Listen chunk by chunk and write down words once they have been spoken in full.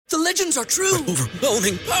The legends are true.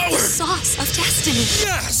 Overwhelming power! Sauce of destiny.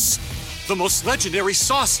 Yes! The most legendary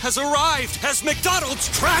sauce has arrived as McDonald's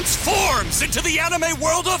transforms into the anime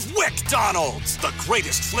world of WickDonald's. The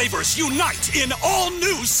greatest flavors unite in all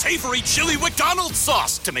new savory chili McDonald's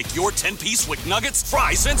sauce to make your 10-piece Wick Nuggets,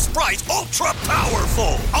 fries, and Sprite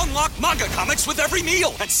ultra-powerful. Unlock manga comics with every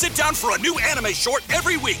meal and sit down for a new anime short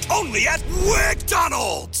every week only at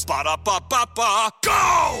WickDonald's. Ba-da-ba-ba-ba,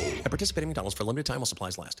 go! At participating McDonald's for a limited time while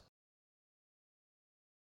supplies last.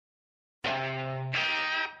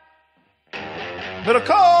 Middle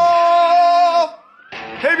call!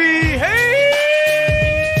 Hey!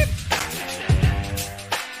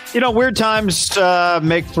 You know, weird times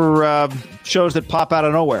make for shows that pop out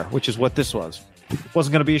of nowhere, which is what this was. It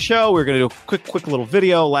wasn't going to be a show. We were going to do a quick little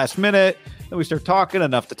video last minute. Then we start talking,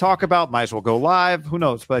 enough to talk about. Might as well go live. Who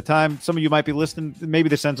knows? By the time some of you might be listening, maybe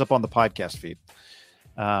this ends up on the podcast feed.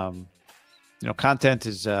 Content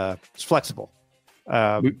is flexible. We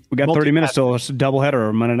got 30 minutes till it's a doubleheader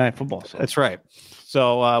or Monday Night Football. So. That's right.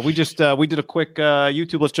 So we did a quick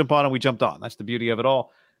YouTube. Let's jump on, and we jumped on. That's the beauty of it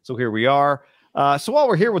all. So here we are. So while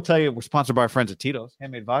we're here, we'll tell you we're sponsored by our friends at Tito's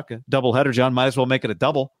Handmade Vodka Doubleheader. John, might as well make it a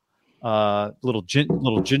double. Little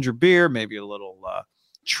ginger beer, maybe a little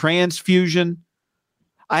transfusion.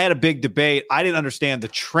 I had a big debate. I didn't understand the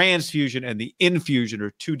transfusion and the infusion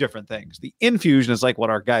are two different things. The infusion is like what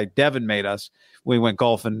our guy Devin made us when we went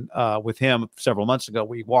golfing with him several months ago.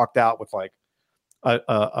 We walked out with like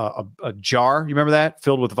a jar. You remember that?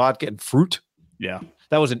 Filled with vodka and fruit. Yeah.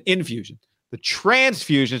 That was an infusion. The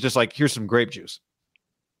transfusion is just like, here's some grape juice.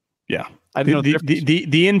 Yeah. I didn't know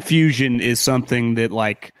the infusion is something that,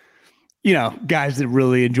 like, you know, guys that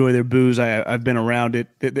really enjoy their booze, I've been around it.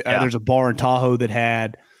 There's a bar in Tahoe that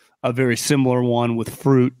had a very similar one with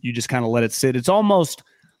fruit. You just kind of let it sit. It's almost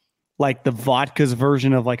like the vodka's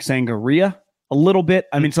version of like sangria a little bit.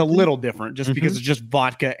 I mean, it's a little different just because it's just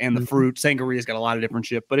vodka and the fruit. Sangria's got a lot of different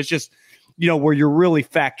shit, but it's just, you know, where you're really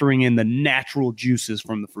factoring in the natural juices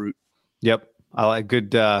from the fruit. Yep. I like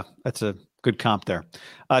good. That's a good comp there.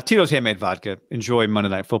 Tito's Handmade Vodka. Enjoy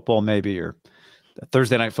Monday Night Football maybe, or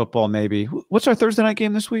Thursday Night Football maybe. What's our Thursday night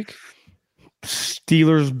game this week?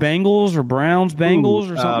 Steelers Bengals or Browns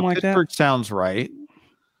Bengals or something like Pittsburgh that. Sounds right.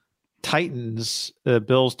 Titans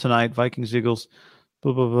Bills tonight. Vikings Eagles.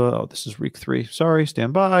 Blah, blah, blah. Oh, this is week 3. Sorry,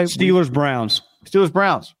 stand by. Steelers Browns. Steelers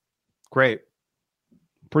Browns. Great.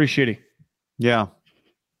 Pretty shitty. Yeah.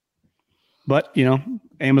 But, you know,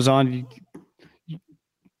 Amazon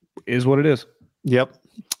is what it is. Yep.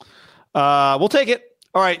 We'll take it.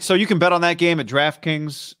 All right. So you can bet on that game at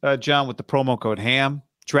DraftKings, John, with the promo code HAM.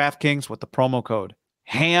 DraftKings with the promo code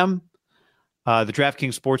HAM. The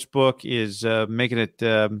DraftKings Sportsbook is making it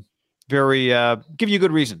very give you a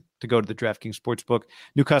good reason to go to the DraftKings Sportsbook.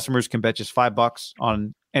 New customers can bet just $5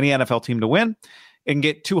 on any NFL team to win and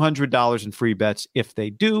get $200 in free bets if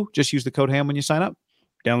they do. Just use the code HAM when you sign up.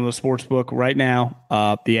 Download the Sportsbook right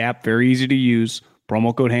now. The app, very easy to use.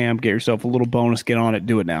 Promo code HAM. Get yourself a little bonus. Get on it.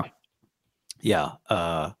 Do it now. Yeah.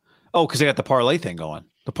 Because they got the parlay thing going.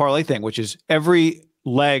 The parlay thing, which is every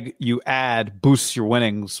leg you add boosts your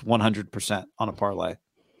winnings 100% on a parlay.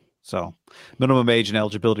 So minimum age and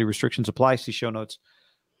eligibility restrictions apply. See show notes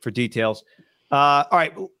for details. All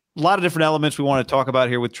right. A lot of different elements we want to talk about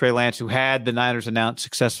here with Trey Lance, who had the Niners announce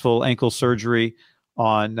successful ankle surgery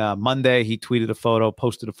on Monday. He tweeted a photo,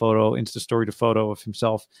 posted a photo, Insta-storied a photo of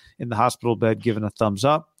himself in the hospital bed, giving a thumbs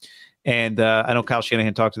up. And I know Kyle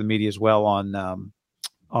Shanahan talked to the media as well on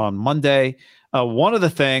Monday. One of the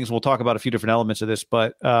things, we'll talk about a few different elements of this,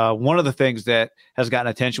 but one of the things that has gotten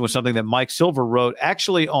attention was something that Mike Silver wrote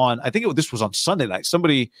actually on, I think this was on Sunday night.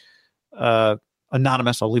 Somebody,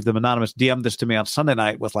 anonymous, I'll leave them anonymous, DM'd this to me on Sunday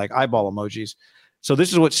night with like eyeball emojis. So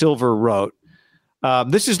this is what Silver wrote.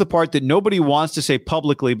 This is the part that nobody wants to say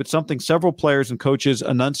publicly, but something several players and coaches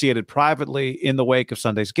enunciated privately in the wake of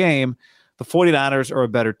Sunday's game. The 49ers are a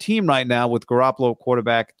better team right now with Garoppolo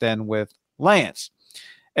quarterback than with Lance.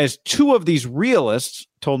 As two of these realists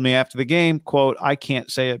told me after the game, quote, "I can't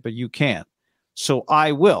say it, but you can. So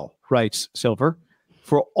I will," writes Silver.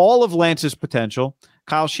 For all of Lance's potential,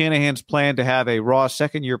 Kyle Shanahan's plan to have a raw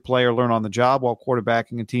second-year player learn on the job while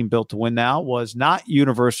quarterbacking a team built to win now was not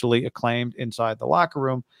universally acclaimed inside the locker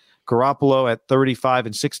room. Garoppolo at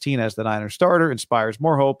 35-16 as the Niners starter inspires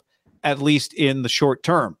more hope, at least in the short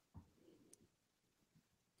term.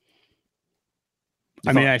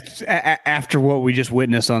 I mean, after what we just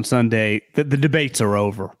witnessed on Sunday, the debates are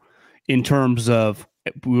over in terms of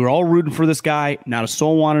we were all rooting for this guy. Not a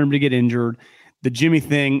soul wanted him to get injured. The Jimmy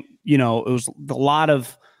thing, you know, it was a lot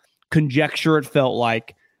of conjecture. It felt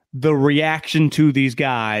like the reaction to these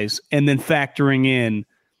guys and then factoring in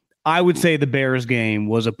I would say the Bears game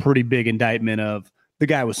was a pretty big indictment of the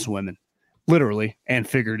guy was swimming, literally and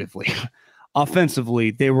figuratively.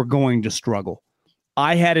 Offensively, they were going to struggle.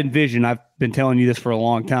 I had envisioned, I've been telling you this for a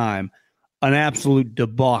long time, an absolute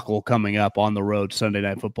debacle coming up on the road Sunday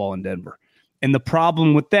Night Football in Denver. And the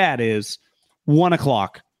problem with that is 1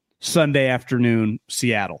 o'clock Sunday afternoon,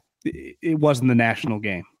 Seattle. It wasn't the national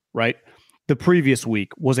game, right? The previous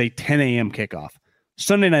week was a 10 a.m. kickoff.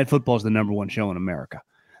 Sunday Night Football is the number one show in America.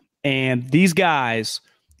 And these guys,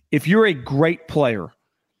 if you're a great player,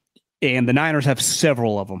 and the Niners have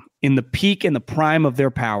several of them, in the peak and the prime of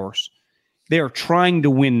their powers, they are trying to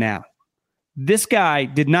win now. This guy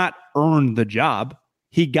did not earn the job.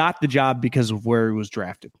 He got the job because of where he was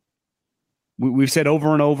drafted. We've said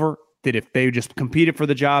over and over that if they just competed for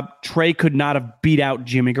the job, Trey could not have beat out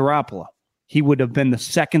Jimmy Garoppolo. He would have been the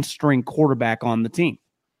second string quarterback on the team.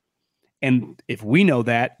 And if we know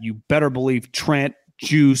that, you better believe Trent,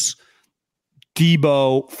 Juice,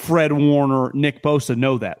 Debo, Fred Warner, Nick Bosa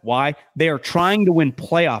know that. Why? They are trying to win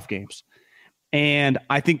playoff games. And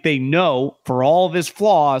I think they know, for all of his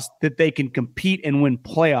flaws, that they can compete and win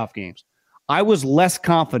playoff games. I was less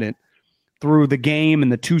confident through the game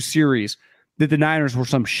and the two series that the Niners were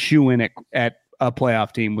some shoe-in at a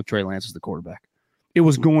playoff team with Trey Lance as the quarterback. It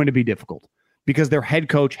was going to be difficult because their head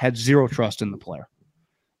coach had zero trust in the player.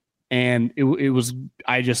 And it was,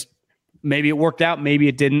 maybe it worked out, maybe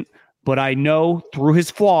it didn't. But I know through his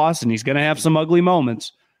flaws, and he's going to have some ugly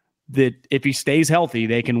moments, that if he stays healthy,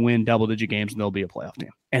 they can win double-digit games and they'll be a playoff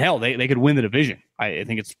team. And hell, they could win the division. I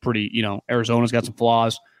think it's pretty, Arizona's got some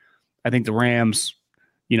flaws. I think the Rams,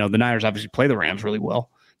 the Niners obviously play the Rams really well.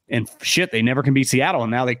 And shit, they never can beat Seattle,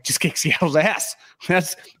 and now they just kick Seattle's ass.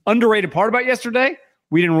 That's underrated part about yesterday.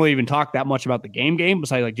 We didn't really even talk that much about the game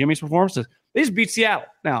besides like Jimmy's performance. They just beat Seattle.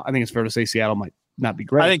 Now, I think it's fair to say Seattle might not be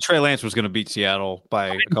great. I think Trey Lance was going to beat Seattle by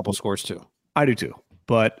a couple scores too. I do too.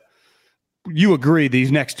 But you agree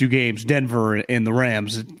these next two games, Denver and the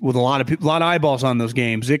Rams, with a lot of people, a lot of eyeballs on those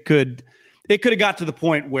games, it could have got to the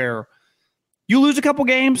point where you lose a couple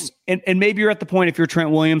games and maybe you're at the point, if you're Trent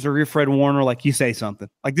Williams or you're Fred Warner, like you say something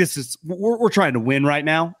like this is, we're trying to win right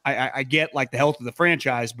now. I get like the health of the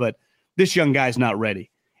franchise, but this young guy's not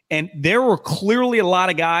ready. And there were clearly a lot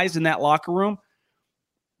of guys in that locker room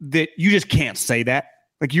that you just can't say that.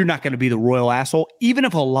 Like, you're not going to be the royal asshole, even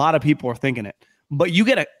if a lot of people are thinking it. But you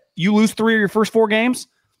lose 3 of your first 4 games.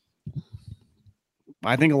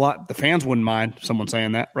 I think the fans wouldn't mind someone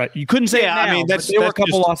saying that, right? You couldn't say it now, they were a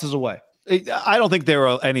couple losses away. I don't think there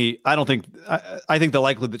are any. I think the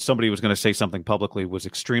likelihood that somebody was going to say something publicly was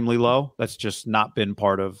extremely low. That's just not been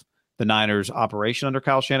part of the Niners operation under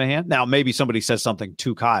Kyle Shanahan. Now, maybe somebody says something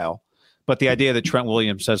to Kyle, but the idea that Trent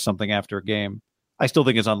Williams says something after a game, I still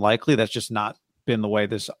think is unlikely. That's just not been the way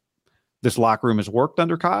this locker room has worked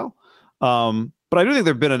under Kyle. But I do think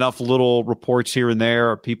there have been enough little reports here and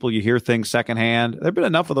there, or people you hear things secondhand. There have been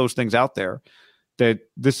enough of those things out there that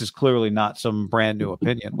this is clearly not some brand new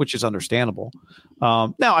opinion, which is understandable.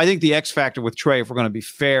 Now, I think the X factor with Trey, if we're going to be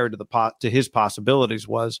fair to his possibilities,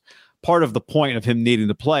 was part of the point of him needing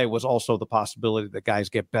to play was also the possibility that guys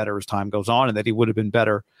get better as time goes on and that he would have been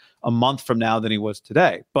better a month from now than he was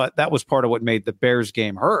today. But that was part of what made the Bears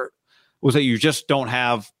game hurt, was that you just don't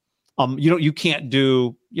have, you can't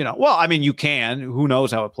do, you can, who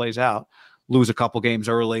knows how it plays out, lose a couple games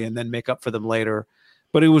early and then make up for them later.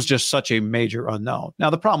 But it was just such a major unknown. Now,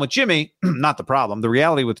 the problem with Jimmy, not the problem, the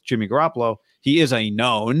reality with Jimmy Garoppolo, he is a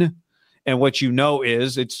known. And what you know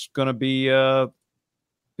is it's going to be a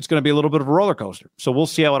little bit of a roller coaster. So we'll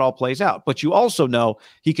see how it all plays out. But you also know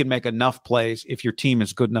he can make enough plays if your team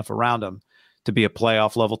is good enough around him to be a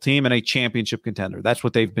playoff level team and a championship contender. That's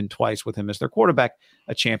what they've been twice with him as their quarterback,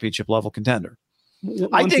 a championship level contender.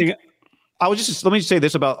 Let me just say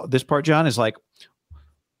this about this part, John, is like,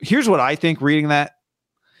 here's what I think reading that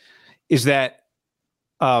is that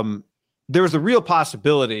there was a real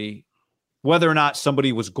possibility, whether or not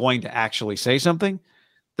somebody was going to actually say something,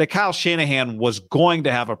 that Kyle Shanahan was going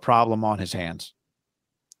to have a problem on his hands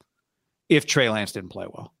if Trey Lance didn't play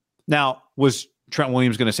well. Now, was Trent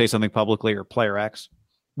Williams going to say something publicly, or player X?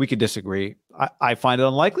 We could disagree. I find it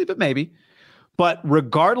unlikely, but maybe. But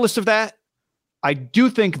regardless of that, I do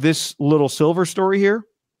think this little silver story here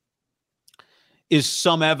is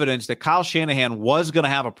some evidence that Kyle Shanahan was going to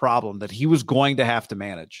have a problem that he was going to have to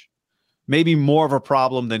manage. Maybe more of a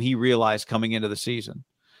problem than he realized coming into the season.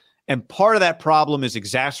 And part of that problem is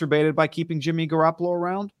exacerbated by keeping Jimmy Garoppolo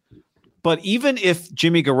around. But even if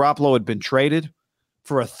Jimmy Garoppolo had been traded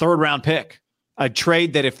for a 3rd-round pick, a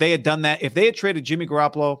trade that if they had done that, if they had traded Jimmy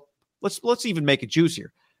Garoppolo, let's even make it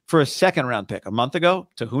juicier, for a 2nd-round pick a month ago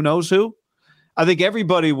to who knows who, I think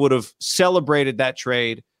everybody would have celebrated that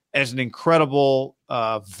trade as an incredible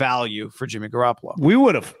value for Jimmy Garoppolo. We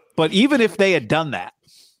would have. But even if they had done that,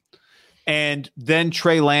 and then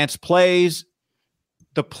Trey Lance plays,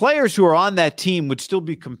 the players who are on that team would still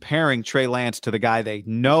be comparing Trey Lance to the guy they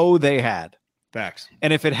know they had. Facts.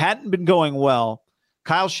 And if it hadn't been going well,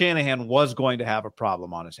 Kyle Shanahan was going to have a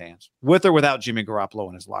problem on his hands, with or without Jimmy Garoppolo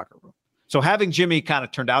in his locker room. So having Jimmy kind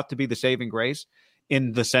of turned out to be the saving grace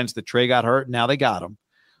in the sense that Trey got hurt. Now they got him.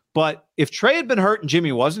 But if Trey had been hurt and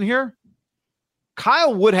Jimmy wasn't here,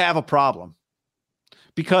 Kyle would have a problem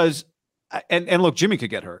because, and look, Jimmy could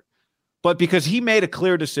get hurt, but because he made a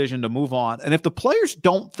clear decision to move on. And if the players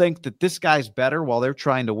don't think that this guy's better while they're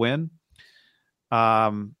trying to win,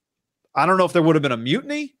 I don't know if there would have been a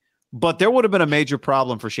mutiny, but there would have been a major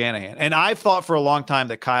problem for Shanahan. And I've thought for a long time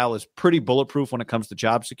that Kyle is pretty bulletproof when it comes to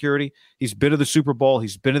job security. He's been to the Super Bowl.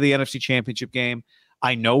 He's been to the NFC Championship game.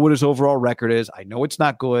 I know what his overall record is. I know it's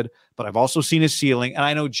not good, but I've also seen his ceiling. And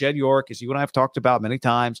I know Jed York, as you and I have talked about many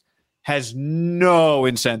times, has no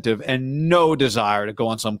incentive and no desire to go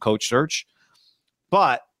on some coach search.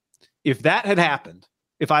 But if that had happened,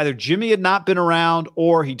 if either Jimmy had not been around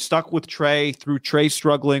or he'd stuck with Trey through Trey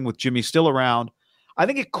struggling with Jimmy still around, I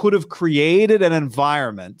think it could have created an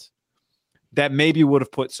environment that maybe would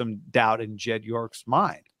have put some doubt in Jed York's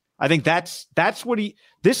mind. I think that's what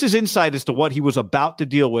this is insight as to what he was about to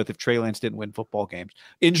deal with if Trey Lance didn't win football games,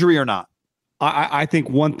 injury or not. I think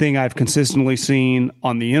one thing I've consistently seen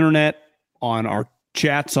on the internet, on our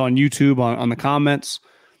chats on YouTube, on the comments,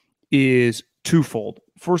 is twofold.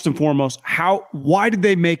 First and foremost, why did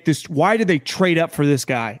they make this? Why did they trade up for this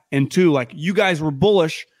guy? And two, like, you guys were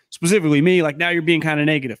bullish, specifically me, like now you're being kind of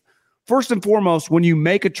negative. First and foremost, when you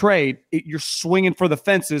make a trade, you're swinging for the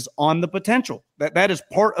fences on the potential. That is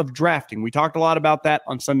part of drafting. We talked a lot about that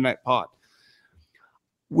on Sunday Night Pod.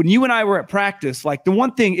 When you and I were at practice, like the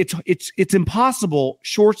one thing, it's impossible,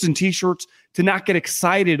 shorts and T-shirts, to not get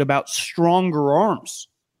excited about stronger arms.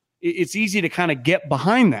 It's easy to kind of get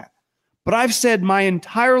behind that. But I've said my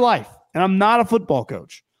entire life, and I'm not a football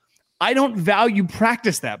coach, I don't value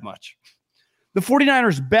practice that much. The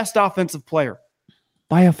 49ers' best offensive player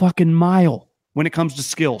by a fucking mile when it comes to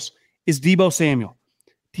skills is Deebo Samuel.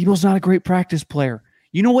 Deebo's not a great practice player.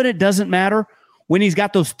 You know what? It doesn't matter when he's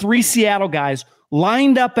got those three Seattle guys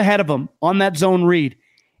lined up ahead of him on that zone read,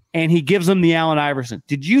 and he gives them the Allen Iverson.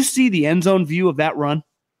 Did you see the end zone view of that run?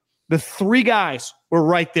 The three guys were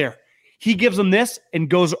right there. He gives them this and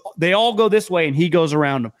goes, they all go this way, and he goes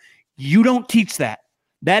around them. You don't teach that.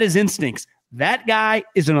 That is instincts. That guy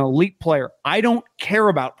is an elite player. I don't care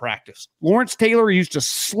about practice. Lawrence Taylor used to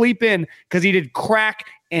sleep in because he did crack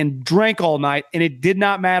and drank all night, and it did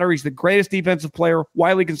not matter. He's the greatest defensive player,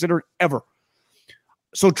 widely considered, ever.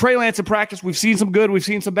 So Trey Lance in practice, we've seen some good, we've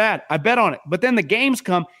seen some bad. I bet on it. But then the games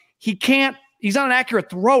come, he's not an accurate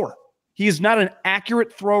thrower. He is not an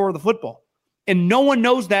accurate thrower of the football. And no one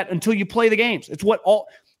knows that until you play the games. It's what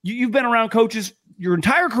you've been around coaches your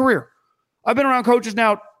entire career. I've been around coaches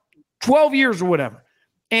now 12 years or whatever.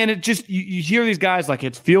 And it just, you hear these guys like,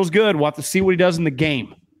 it feels good. We'll have to see what he does in the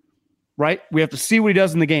game, right? We have to see what he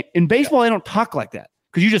does in the game. In baseball, they don't talk like that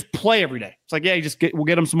because you just play every day. It's like, yeah, we'll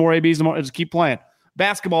get him some more ABs and just keep playing.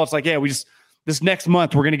 Basketball, it's like, yeah, this next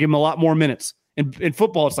month, we're going to give him a lot more minutes. In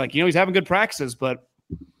football, it's like, he's having good practices, but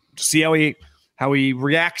see how he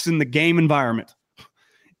reacts in the game environment.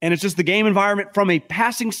 And it's just the game environment from a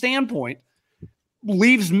passing standpoint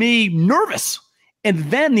leaves me nervous. And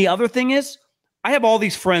then the other thing is, I have all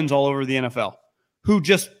these friends all over the NFL who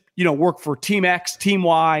just, work for Team X, Team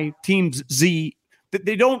Y, Team Z.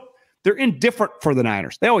 They're indifferent for the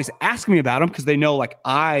Niners. They always ask me about them because they know, like,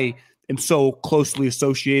 I am so closely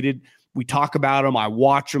associated. We talk about them. I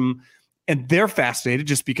watch them. And they're fascinated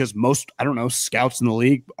just because most, scouts in the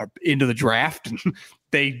league are into the draft. And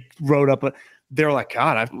they wrote up, they're like,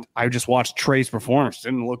 God, I just watched Trey's performance.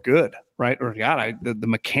 Didn't look good, right? Or, God, the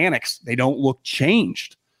mechanics, they don't look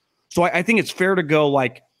changed. So I think it's fair to go,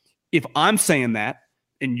 like, if I'm saying that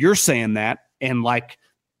and you're saying that, and, like,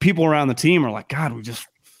 people around the team are like, God, it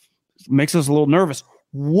makes us a little nervous.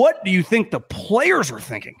 What do you think the players are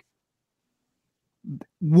thinking?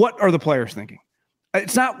 What are the players thinking?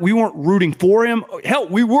 It's not we weren't rooting for him. Hell,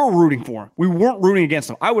 we were rooting for him. We weren't rooting against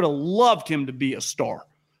him. I would have loved him to be a star.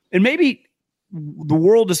 And maybe the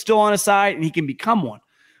world is still on his side and he can become one.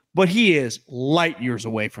 But he is light years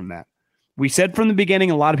away from that. We said from the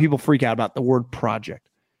beginning, a lot of people freak out about the word project.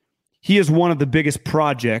 He is one of the biggest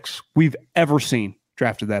projects we've ever seen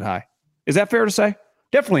drafted that high. Is that fair to say?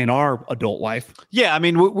 Definitely in our adult life. Yeah, I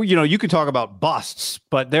mean, you can talk about busts,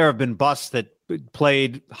 but there have been busts that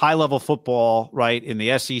played high-level football, right, in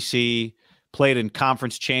the SEC, played in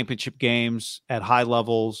conference championship games at high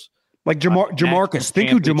levels. Like Jamarcus. Think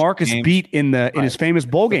who Jamarcus beat in his famous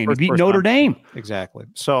bowl game. He beat Notre Dame. Exactly.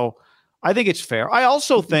 So I think it's fair. I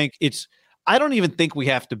also think I don't even think we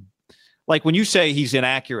have to, like when you say he's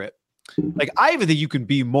inaccurate, like I even think you can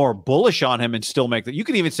be more bullish on him and still make that. You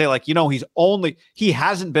can even say like, he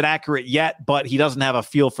hasn't been accurate yet, but he doesn't have a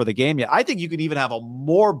feel for the game yet. I think you can even have a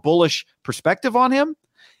more bullish perspective on him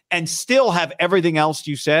and still have everything else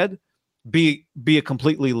you said be a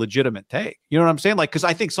completely legitimate take. You know what I'm saying? Like, because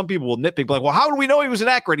I think some people will nitpick, like, well, how do we know he was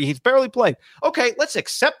inaccurate? He's barely played. Okay, let's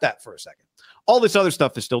accept that for a second. All this other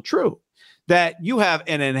stuff is still true. That you have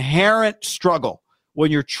an inherent struggle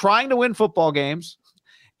when you're trying to win football games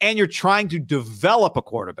and you're trying to develop a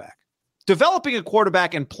quarterback. Developing a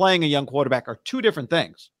quarterback and playing a young quarterback are two different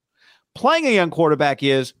things. Playing a young quarterback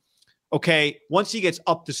is, okay, once he gets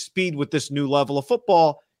up to speed with this new level of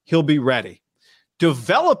football, he'll be ready.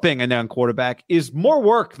 Developing a young quarterback is more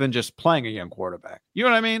work than just playing a young quarterback. You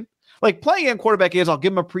know what I mean? Like playing a young quarterback is, I'll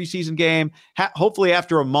give him a preseason game. Hopefully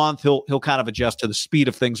after a month, he'll kind of adjust to the speed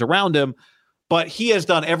of things around him. But he has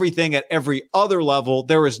done everything at every other level.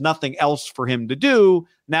 There is nothing else for him to do.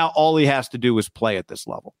 Now all he has to do is play at this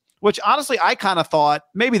level, which honestly, I kind of thought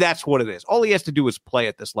maybe that's what it is. All he has to do is play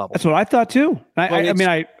at this level. That's what I thought too.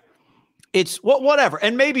 It's whatever.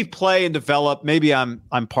 And maybe play and develop. Maybe I'm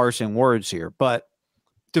parsing words here, but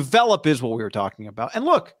develop is what we were talking about. And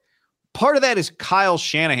look, part of that is Kyle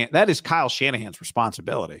Shanahan. That is Kyle Shanahan's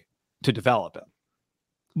responsibility to develop him.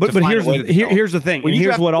 But here's the thing. When and you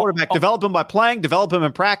here's what quarterback, develop him by playing, develop him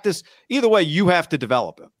in practice. Either way, you have to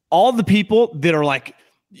develop him. All the people that are like,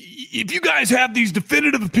 if you guys have these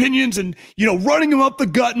definitive opinions and, running them up the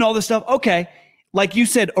gut and all this stuff. Okay. Like you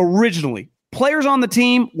said, originally, players on the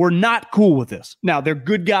team were not cool with this. Now, they're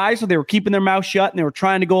good guys, so they were keeping their mouth shut and they were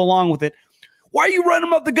trying to go along with it. Why are you running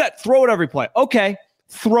them up the gut? Throw it every play. Okay,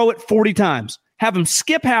 throw it 40 times. Have them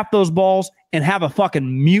skip half those balls and have a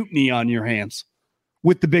fucking mutiny on your hands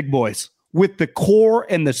with the big boys, with the core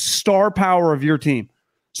and the star power of your team.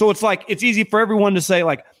 So it's like, it's easy for everyone to say,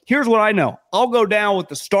 like, here's what I know. I'll go down with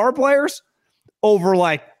the star players over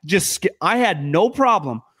I had no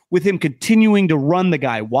problem with him continuing to run the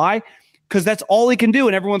guy. Why? Because that's all he can do.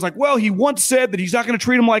 And everyone's like, well, he once said that he's not going to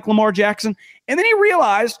treat him like Lamar Jackson. And then he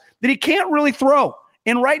realized that he can't really throw.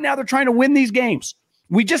 And right now they're trying to win these games.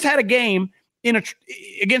 We just had a game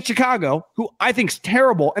against Chicago, who I think is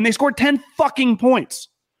terrible, and they scored 10 fucking points.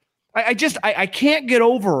 I can't get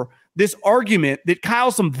over this argument that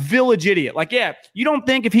Kyle's some village idiot. Like, yeah, you don't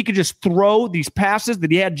think if he could just throw these passes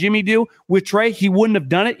that he had Jimmy do with Trey, he wouldn't have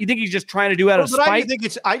done it? You think he's just trying to do out of spite?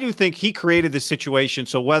 I do think he created this situation.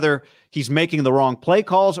 So whether he's making the wrong play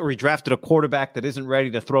calls or he drafted a quarterback that isn't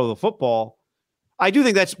ready to throw the football, I do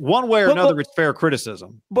think that's one way or another. It's fair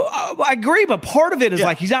criticism. But I agree. But part of it is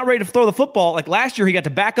like he's not ready to throw the football. Like last year, he got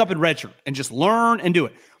to back up in redshirt and just learn and do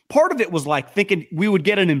it. Part of it was like thinking we would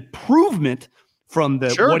get an improvement from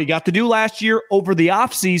what he got to do last year over the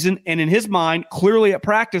offseason, and in his mind, clearly at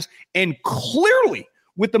practice, and clearly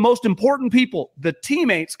with the most important people, the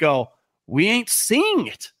teammates go, we ain't seeing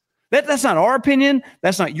it. That's not our opinion.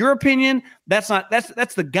 That's not your opinion. That's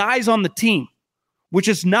the guys on the team, which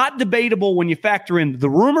is not debatable when you factor in the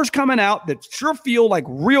rumors coming out that sure feel like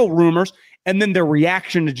real rumors, and then their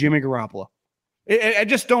reaction to Jimmy Garoppolo. I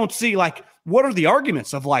just don't see, like, what are the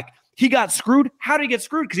arguments of, like, he got screwed? How did he get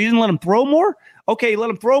screwed? Because he didn't let him throw more? Okay, let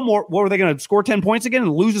him throw more. What, were they going to score 10 points again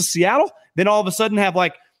and lose to Seattle? Then all of a sudden have,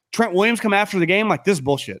 like, Trent Williams come after the game? Like, this is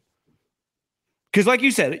bullshit. Because like you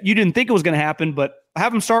said, you didn't think it was going to happen, but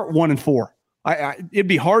have him start 1-4. It'd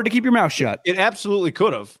be hard to keep your mouth shut. It absolutely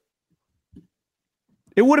could have.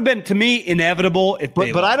 It would have been, to me, inevitable if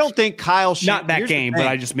they But I don't think Kyle Shanahan, not that game, but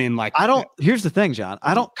I just mean, like, here's the thing, John.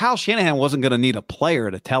 Kyle Shanahan wasn't going to need a player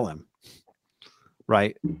to tell him.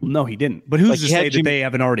 Right? No, he didn't. But who's to say that they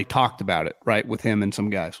haven't already talked about it, right, with him and some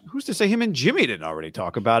guys? Who's to say him and Jimmy didn't already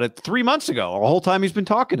talk about it 3 months ago? The whole time he's been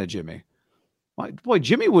talking to Jimmy. Boy,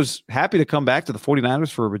 Jimmy was happy to come back to the 49ers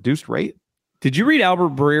for a reduced rate. Did you read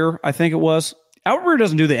Albert Breer? I think it was. Albert Breer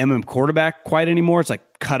doesn't do the quarterback quite anymore. It's like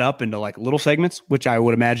cut up into like little segments, which I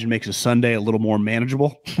would imagine makes a Sunday a little more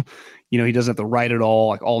manageable. He doesn't have to write it all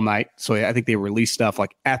like all night. So I think they release stuff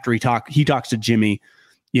like after he talks to Jimmy,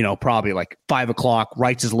 probably like 5:00,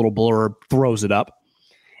 writes his little blurb, throws it up.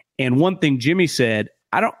 And one thing Jimmy said,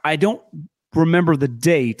 I don't remember the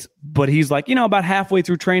date, but he's like, about halfway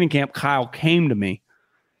through training camp, Kyle came to me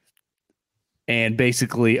and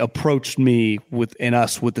basically approached me with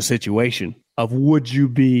the situation of, would you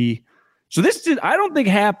be? So this did, I don't think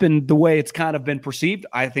happened the way it's kind of been perceived.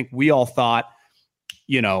 I think we all thought,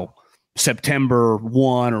 September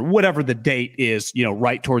 1 or whatever the date is,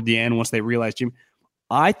 right toward the end once they realize Jimmy.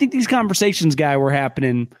 I think these conversations, Guy, were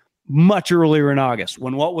happening much earlier in August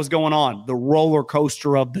when what was going on, the roller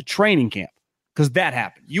coaster of the training camp, because that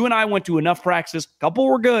happened. You and I went to enough practices. A couple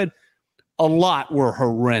were good. A lot were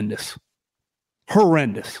horrendous.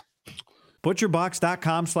 Horrendous.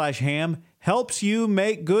 ButcherBox.com/ham helps you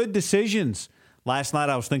make good decisions. Last night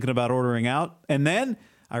I was thinking about ordering out, and then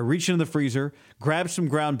I reached into the freezer, grabbed some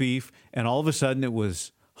ground beef, and all of a sudden it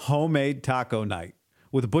was homemade taco night.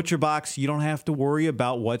 With ButcherBox, you don't have to worry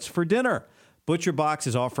about what's for dinner. ButcherBox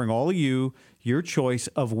is offering all of you your choice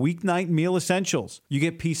of weeknight meal essentials. You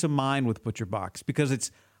get peace of mind with ButcherBox because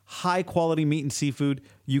it's high-quality meat and seafood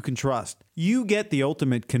you can trust. You get the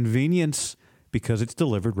ultimate convenience because it's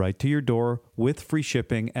delivered right to your door with free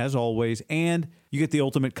shipping, as always, and you get the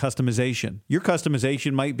ultimate customization. Your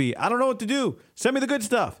customization might be, I don't know what to do. Send me the good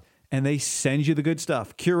stuff. And they send you the good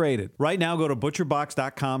stuff, curated. Right now, go to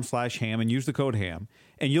butcherbox.com/ham and use the code HAM,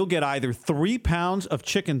 and you'll get either 3 pounds of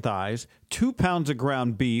chicken thighs, 2 pounds of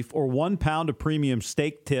ground beef, or 1 pound of premium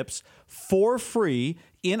steak tips for free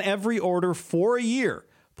in every order for a year.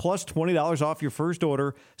 Plus $20 off your first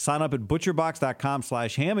order. Sign up at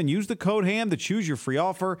butcherbox.com/ham and use the code HAM to choose your free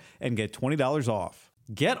offer and get $20 off.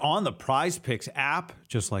 Get on the Prize Picks app,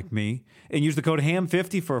 just like me, and use the code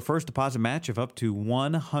HAM50 for a first deposit match of up to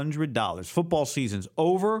 $100. Football season's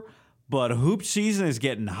over, but hoop season is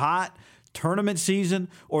getting hot. Tournament season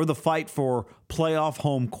or the fight for playoff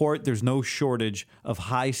home court, there's no shortage of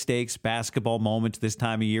high-stakes basketball moments this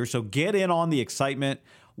time of year. So get in on the excitement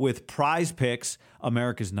with Prize Picks,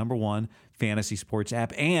 America's #1 fantasy sports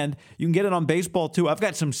app. And you can get it on baseball, too. I've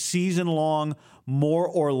got some season-long more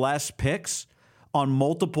or less picks on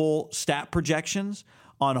multiple stat projections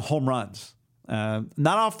on home runs.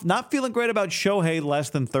 Not feeling great about Shohei less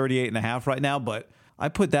than 38.5 right now, but I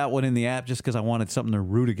put that one in the app just because I wanted something to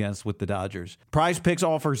root against with the Dodgers. Prize Picks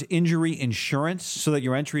offers injury insurance so that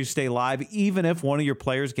your entries stay live even if one of your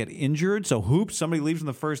players get injured. So hoops, somebody leaves in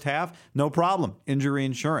the first half, no problem, injury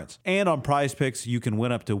insurance. And on Prize Picks, you can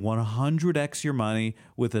win up to 100x your money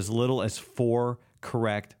with as little as 4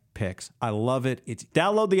 correct picks. I love it.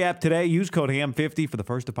 Download the app today. Use code HAM50 for the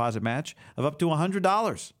first deposit match of up to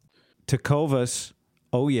 $100. Tecovas,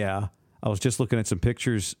 oh yeah. I was just looking at some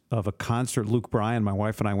pictures of a concert Luke Bryan, my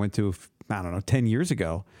wife and I went to, 10 years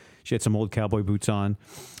ago. She had some old cowboy boots on.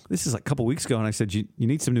 This is like a couple weeks ago, and I said, you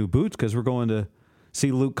need some new boots because we're going to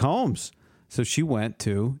see Luke Combs. So she went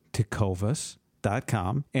to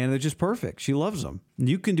tecovas.com, and they're just perfect. She loves them.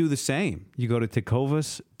 You can do the same. You go to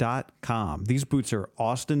tecovas.com. These boots are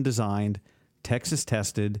Austin designed, Texas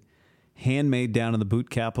tested, handmade down in the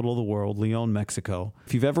boot capital of the world, Leon, Mexico.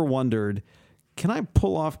 If you've ever wondered, can I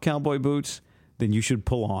pull off cowboy boots? Then you should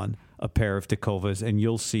pull on a pair of Tecovas, and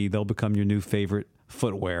you'll see they'll become your new favorite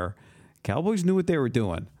footwear. Cowboys knew what they were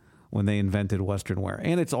doing when they invented Western wear,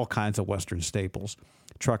 and it's all kinds of Western staples.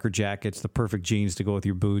 Trucker jackets, the perfect jeans to go with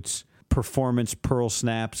your boots, performance pearl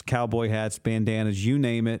snaps, cowboy hats, bandanas, you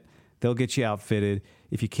name it, they'll get you outfitted.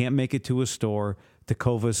 If you can't make it to a store,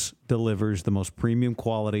 Tecovas delivers the most premium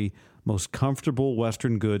quality, most comfortable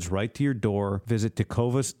Western goods right to your door. Visit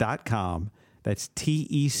tecovas.com. That's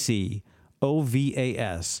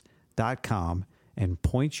TECOVAS.com and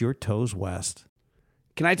point your toes west.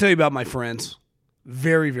 Can I tell you about my friends?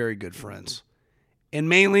 Very, very good friends. And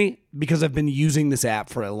mainly because I've been using this app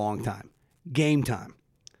for a long time. Game Time.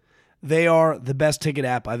 They are the best ticket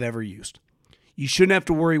app I've ever used. You shouldn't have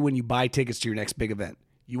to worry when you buy tickets to your next big event.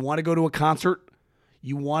 You want to go to a concert?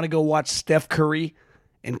 You want to go watch Steph Curry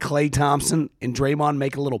and Klay Thompson and Draymond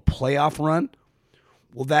make a little playoff run?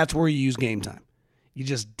 Well, that's where you use Game Time. You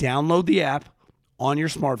just download the app on your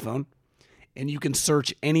smartphone, and you can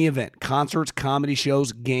search any event, concerts, comedy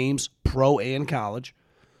shows, games, pro and college.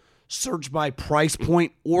 Search by price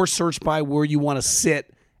point or search by where you want to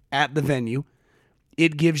sit at the venue.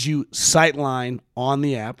 It gives you sightline on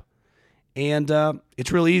the app, and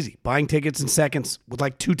it's really easy. Buying tickets in seconds with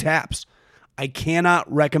like 2 taps. I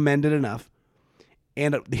cannot recommend it enough.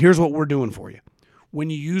 And here's what we're doing for you. When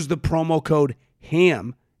you use the promo code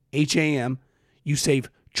HAM, H-A-M, you save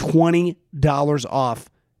 $20 off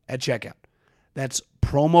at checkout. That's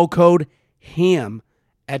promo code HAM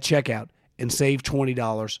at checkout and save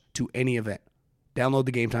 $20 to any event. Download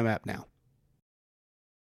the Game Time app now.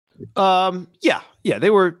 Yeah.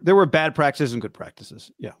 There were bad practices and good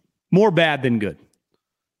practices. Yeah. More bad than good.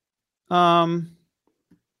 I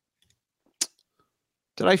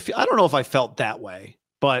don't know if I felt that way,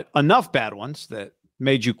 but enough bad ones that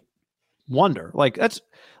made you wonder. That's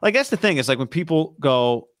the thing. It's like when people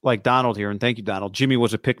go like Donald here, and thank you, Donald. Jimmy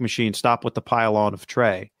was a pick machine. Stop with the pile on of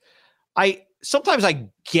Trey. sometimes I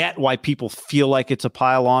get why people feel like it's a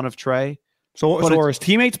pile on of Trey. So are his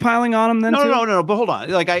teammates piling on him then? No. But hold on.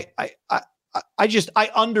 Like I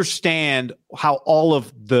understand how all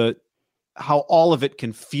of it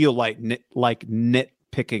can feel like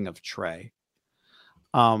nitpicking of Trey.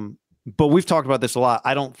 But we've talked about this a lot.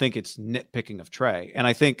 I don't think it's nitpicking of Trey. And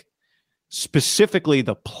I think specifically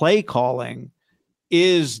the play calling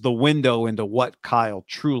is the window into what Kyle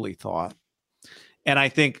truly thought. And I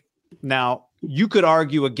think now you could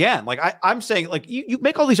argue again, like I'm saying, like you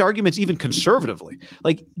make all these arguments even conservatively,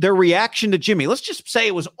 like their reaction to Jimmy. Let's just say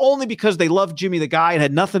it was only because they loved Jimmy the guy and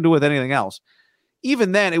had nothing to do with anything else.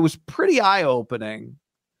 Even then, it was pretty eye-opening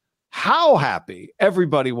how happy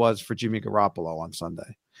everybody was for Jimmy Garoppolo on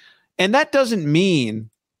Sunday. And that doesn't mean,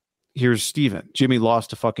 here's Steven, Jimmy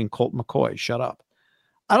lost to fucking Colt McCoy. Shut up.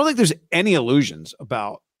 I don't think there's any illusions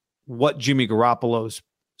about what Jimmy Garoppolo's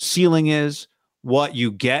ceiling is, what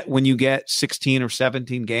you get when you get 16 or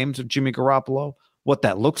 17 games of Jimmy Garoppolo, what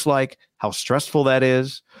that looks like, how stressful that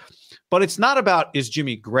is. But it's not about, is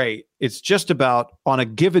Jimmy great? It's just about, on a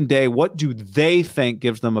given day, what do they think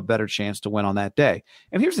gives them a better chance to win on that day?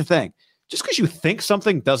 And here's the thing. Just because you think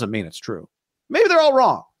something doesn't mean it's true. Maybe they're all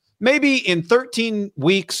wrong. Maybe in 13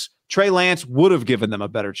 weeks, Trey Lance would have given them a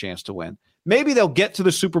better chance to win. Maybe they'll get to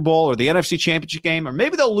the Super Bowl or the NFC Championship game, or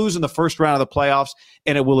maybe they'll lose in the first round of the playoffs,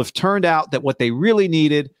 and it will have turned out that what they really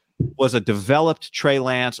needed was a developed Trey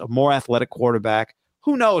Lance, a more athletic quarterback.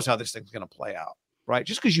 Who knows how this thing's going to play out, right?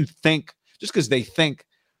 Just because they think,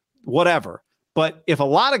 whatever. But if a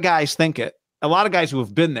lot of guys think it, a lot of guys who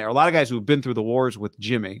have been there, a lot of guys who have been through the wars with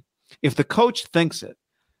Jimmy, if the coach thinks it,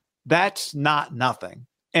 that's not nothing.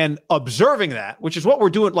 And observing that, which is what we're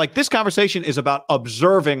doing, like this conversation is about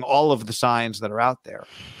observing all of the signs that are out there,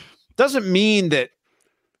 doesn't mean that,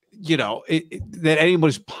 that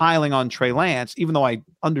anybody's piling on Trey Lance, even though I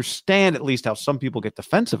understand at least how some people get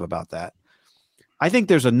defensive about that. I think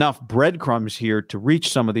there's enough breadcrumbs here to reach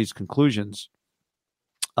some of these conclusions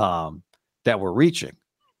that we're reaching.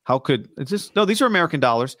 These are American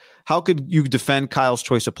dollars. How could you defend Kyle's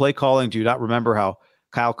choice of play calling? Do you not remember how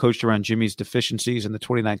Kyle coached around Jimmy's deficiencies in the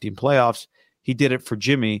 2019 playoffs? He did it for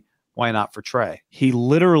Jimmy. Why not for Trey? He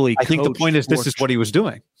literally I think the point is this is what he was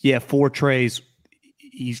doing. Yeah, for Trey's,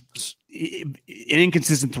 he's an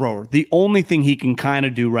inconsistent thrower. The only thing he can kind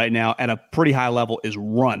of do right now at a pretty high level is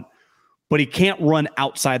run. But he can't run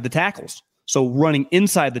outside the tackles. So running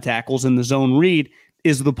inside the tackles in the zone read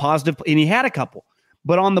is the positive. And he had a couple.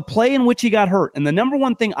 But on the play in which he got hurt, and the number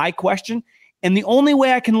one thing I question, and the only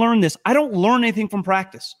way I can learn this, I don't learn anything from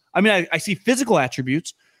practice. I mean, I see physical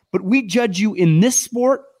attributes, but we judge you in this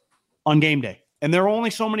sport on game day. And there are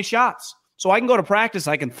only so many shots. So I can go to practice,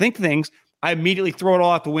 I can think things, I immediately throw it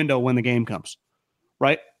all out the window when the game comes.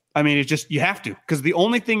 Right? I mean, it's just, you have to. Because the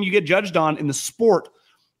only thing you get judged on in the sport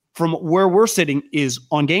from where we're sitting is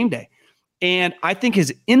on game day. And I think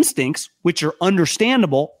his instincts, which are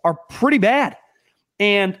understandable, are pretty bad.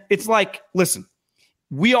 And it's like, listen,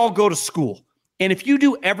 we all go to school. And if you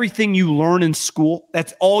do everything you learn in school,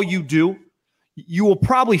 that's all you do, you will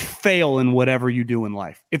probably fail in whatever you do in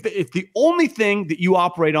life. If the only thing that you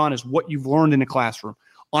operate on is what you've learned in a classroom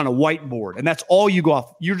on a whiteboard, and that's all you go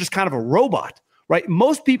off, you're just kind of a robot, right?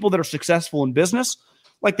 Most people that are successful in business,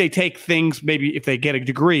 like they take things, maybe if they get a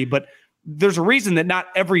degree, but there's a reason that not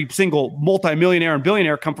every single multimillionaire and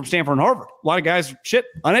billionaire come from Stanford and Harvard. A lot of guys,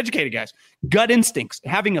 uneducated guys, gut instincts,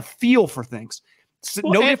 having a feel for things.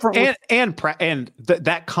 Well,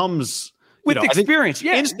 that comes with experience.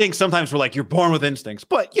 Yeah, instincts. Sometimes we're like, you're born with instincts,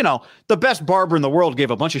 but the best barber in the world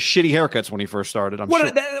gave a bunch of shitty haircuts when he first started.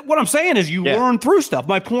 What I'm saying is, you learn through stuff.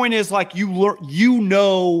 My point is, like, you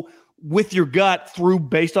learn, with your gut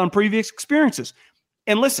based on previous experiences.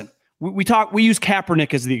 And listen, we use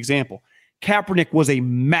Kaepernick as the example. Kaepernick was a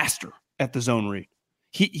master at the zone read.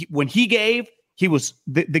 When he gave, he was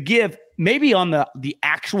the give. Maybe on the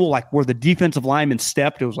actual, like, where the defensive lineman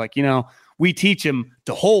stepped, it was like, we teach him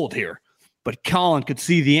to hold here, but Colin could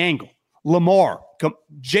see the angle. Lamar,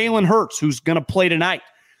 Jalen Hurts, who's going to play tonight.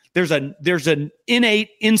 There's an innate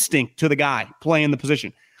instinct to the guy playing the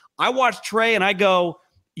position. I watch Trey and I go,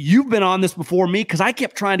 you've been on this before me, because I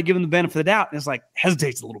kept trying to give him the benefit of the doubt, and it's like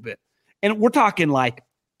hesitates a little bit. And we're talking like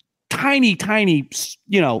tiny,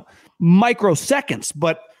 microseconds,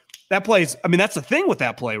 but that plays, I mean, that's the thing with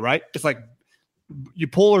that play, right? It's like you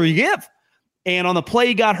pull or you give. And on the play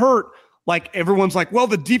he got hurt, like everyone's like, well,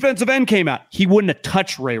 the defensive end came out. He wouldn't have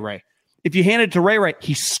touched Ray Ray. If you hand it to Ray Ray,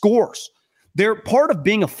 he scores. They're part of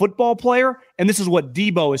being a football player, and this is what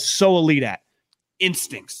Debo is so elite at.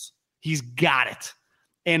 Instincts. He's got it.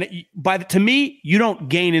 And to me, you don't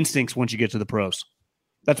gain instincts once you get to the pros.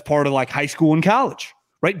 That's part of like high school and college,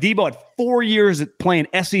 right? Debo had 4 years at playing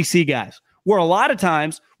SEC guys, where a lot of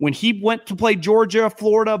times when he went to play Georgia,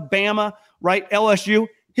 Florida, Bama, right, LSU,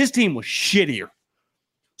 his team was shittier.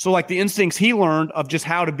 So like the instincts he learned of just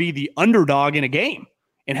how to be the underdog in a game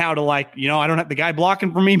and how to like, I don't have the guy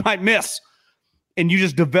blocking for me might miss. And you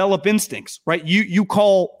just develop instincts, right? You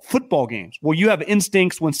call football games. Well, you have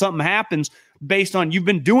instincts when something happens based on you've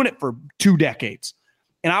been doing it for 2 decades.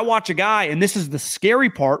 And I watch a guy, and this is the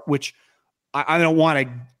scary part, which I don't want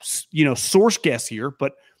to, source guess here,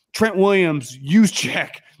 but Trent Williams,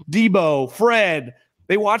 Juszczyk, Debo, Fred,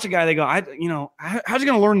 they watch a guy, they go, how's he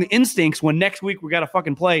going to learn the instincts when next week we got to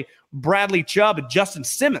fucking play Bradley Chubb and Justin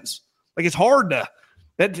Simmons? Like it's hard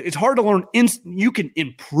to learn. You can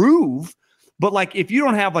improve, but like if you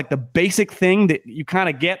don't have like the basic thing that you kind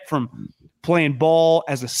of get from playing ball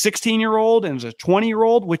as a 16-year-old and as a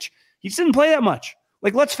 20-year-old, which he didn't play that much.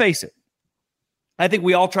 Like, let's face it. I think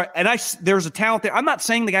we all try. And there's a talent there. I'm not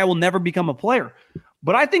saying the guy will never become a player,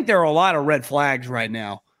 but I think there are a lot of red flags right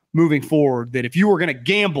now moving forward that if you were going to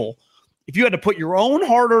gamble, if you had to put your own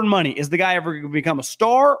hard-earned money, is the guy ever going to become a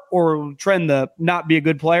star or trend to not be a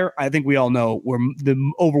good player? I think we all know where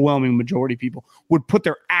the overwhelming majority of people would put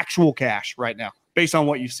their actual cash right now based on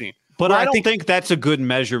what you've seen. But I don't think that's a good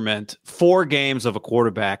measurement. 4 games of a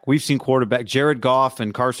quarterback. We've seen Jared Goff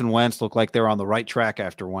and Carson Wentz look like they're on the right track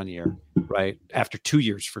after 1 year, right? After 2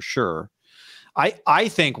 years for sure. I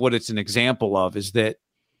think what it's an example of is that,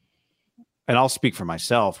 and I'll speak for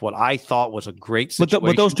myself, what I thought was a great situation.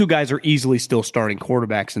 But those 2 guys are easily still starting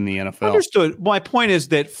quarterbacks in the NFL. Understood. My point is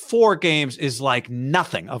that 4 games is like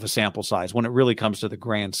nothing of a sample size when it really comes to the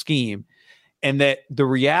grand scheme. And that the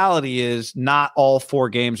reality is not all 4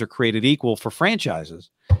 games are created equal for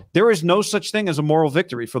franchises. There is no such thing as a moral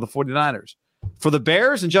victory for the 49ers. For the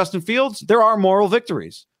Bears and Justin Fields, there are moral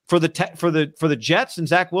victories. For the Jets and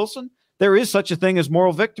Zach Wilson, there is such a thing as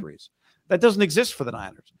moral victories. That doesn't exist for the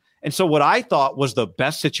Niners. And so what I thought was the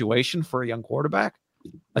best situation for a young quarterback,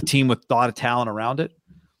 a team with a lot of talent around it,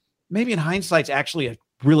 maybe in hindsight, it's actually a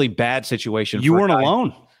really bad situation. You weren't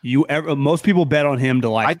alone. Most people bet on him to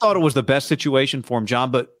like. I thought it was the best situation for him, John.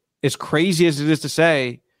 But as crazy as it is to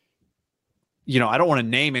say, I don't want to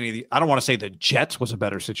name any of the. I don't want to say the Jets was a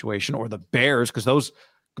better situation or the Bears because those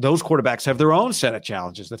quarterbacks have their own set of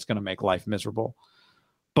challenges that's going to make life miserable.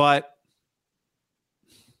 But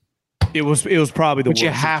it was probably the worst you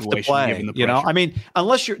have to play. I mean,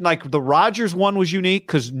 unless you're like the Rodgers one was unique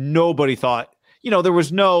because nobody thought. There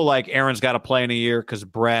was no like Aaron's got to play in a year because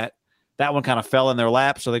Brett. That one kind of fell in their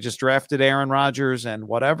lap, so they just drafted Aaron Rodgers and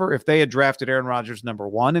whatever. If they had drafted Aaron Rodgers number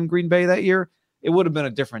 1 in Green Bay that year, it would have been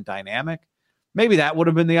a different dynamic. Maybe that would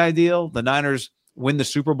have been the ideal. The Niners win the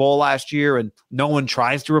Super Bowl last year and no one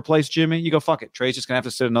tries to replace Jimmy. You go, fuck it. Trey's just going to have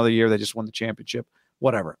to sit another year. They just won the championship.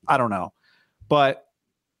 Whatever. I don't know. But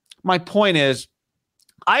my point is,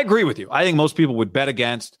 I agree with you. I think most people would bet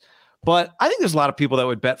against, but I think there's a lot of people that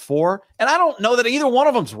would bet for, and I don't know that either one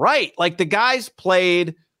of them's right. Like the guys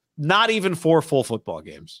played not even 4 full football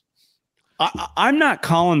games. I'm not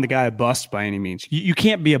calling the guy a bust by any means. You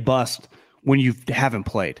can't be a bust when you haven't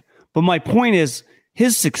played. But my point is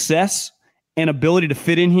his success and ability to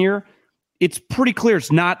fit in here, it's pretty clear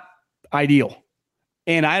it's not ideal.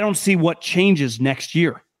 And I don't see what changes next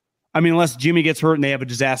year. I mean, unless Jimmy gets hurt and they have a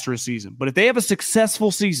disastrous season. But if they have a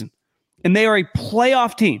successful season and they are a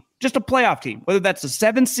playoff team, just a playoff team, whether that's the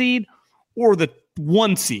 7 seed or the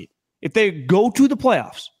 1 seed, if they go to the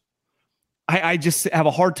playoffs, I just have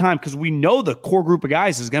a hard time because we know the core group of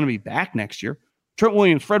guys is going to be back next year. Trent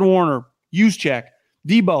Williams, Fred Warner, Juszczyk,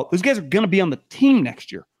 Debo, those guys are going to be on the team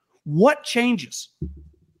next year. What changes?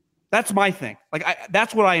 That's my thing. Like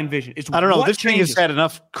that's what I envision. I don't know. This thing has had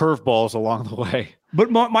enough curveballs along the way.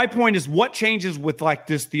 But my point is, what changes with like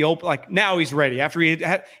this? The open, like now he's ready. After he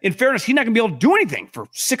had, in fairness, he's not going to be able to do anything for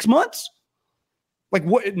 6 months. Like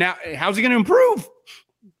what now? How's he going to improve?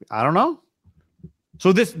 I don't know.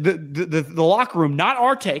 So the locker room, not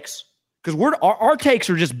our takes, because our takes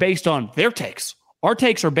are just based on their takes. Our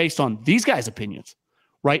takes are based on these guys' opinions,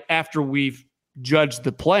 right? After we've judged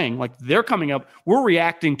the playing, like they're coming up, we're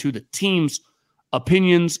reacting to the team's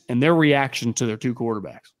opinions and their reaction to their 2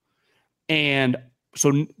 quarterbacks. And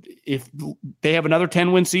so if they have another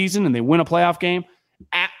 10-win season and they win a playoff game,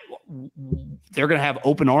 they're going to have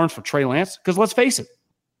open arms for Trey Lance. Because let's face it,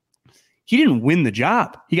 he didn't win the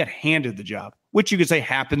job. He got handed the job, which you could say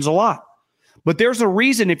happens a lot. But there's a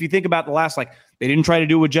reason if you think about the last, like they didn't try to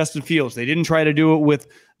do it with Justin Fields. They didn't try to do it with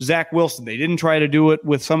Zach Wilson. They didn't try to do it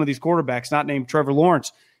with some of these quarterbacks, not named Trevor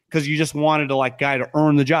Lawrence, because you just wanted to like guy to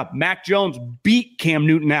earn the job. Mac Jones beat Cam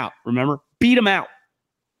Newton out. Remember? Beat him out.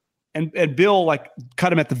 And Bill like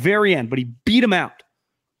cut him at the very end, but he beat him out.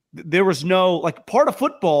 There was no like part of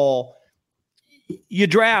football. You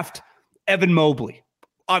draft Evan Mobley.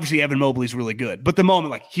 Obviously, Evan Mobley's really good, but the moment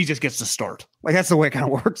like he just gets to start, like that's the way it kind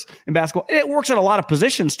of works in basketball. And it works at a lot of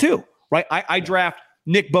positions too, right? I draft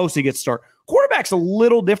Nick Bosa gets to start. Quarterback's a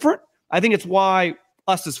little different. I think it's why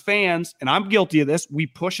us as fans, and I'm guilty of this, we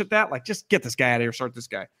push at that. Like, just get this guy out of here, start this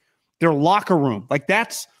guy. Their locker room, like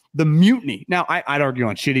that's the mutiny. Now, I'd argue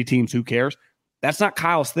on shitty teams, who cares? That's not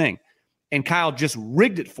Kyle's thing. And Kyle just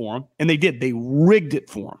rigged it for him, and they did. They rigged it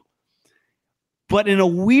for him. But in a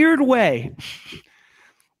weird way,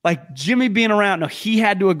 like Jimmy being around, no, he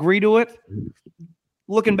had to agree to it.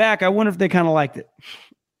 Looking back, I wonder if they kind of liked it,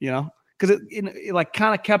 because it like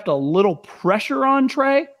kind of kept a little pressure on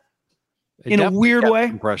Trey in a weird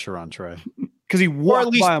way. Pressure on Trey because he walked or at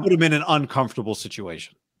least by him. Put him in an uncomfortable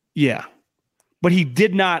situation. Yeah, but he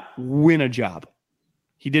did not win a job.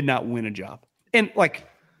 And like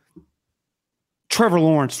Trevor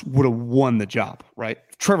Lawrence would have won the job, right?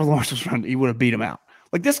 If Trevor Lawrence was running, he would have beat him out.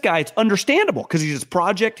 Like this guy, it's understandable because he's his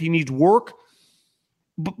project. He needs work.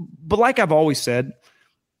 But like I've always said,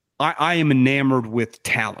 I am enamored with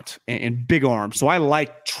talent and big arms. So I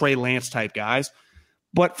like Trey Lance type guys.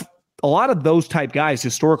 But a lot of those type guys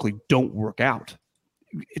historically don't work out.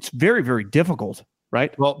 It's very, very difficult,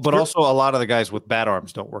 right? Well, but also a lot of the guys with bad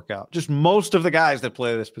arms don't work out. Just most of the guys that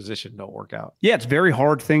play this position don't work out. Yeah, it's a very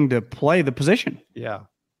hard thing to play the position. Yeah.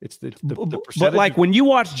 It's the but like when you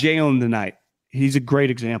watch Jalen tonight, he's a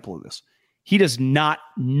great example of this. He does not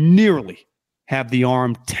nearly have the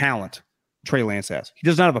arm talent Trey Lance has. He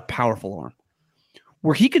does not have a powerful arm.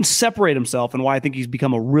 Where he can separate himself and why I think he's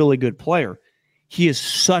become a really good player, he is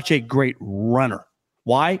such a great runner.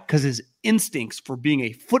 Why? Because his instincts for being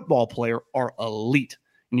a football player are elite.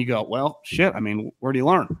 And you go, well, shit, I mean, where do you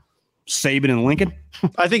learn? Saban and Lincoln?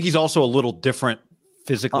 I think he's also a little different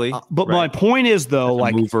physically. But my point is, though,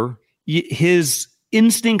 like mover. His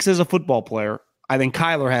instincts as a football player, I think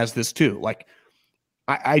Kyler has this too. Like,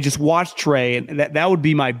 I just watched Trey, and that would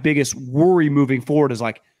be my biggest worry moving forward is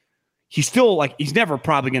like, he's still like, he's never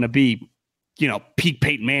probably going to be, peak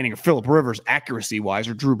Peyton Manning or Phillip Rivers accuracy wise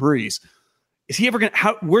or Drew Brees. Is he ever going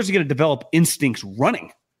to, where's he going to develop instincts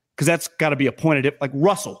running? Because that's got to be a point of it. Like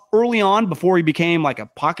Russell, early on, before he became like a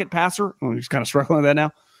pocket passer, he's kind of struggling with that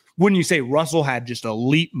now. Wouldn't you say Russell had just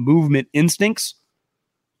elite movement instincts?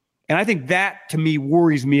 And I think that, to me,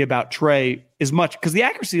 worries me about Trey as much because the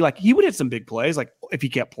accuracy, like he would hit some big plays, like if he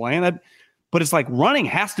kept playing that. But it's like running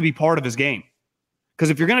has to be part of his game. Because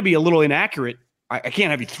if you're going to be a little inaccurate, I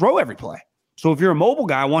can't have you throw every play. So if you're a mobile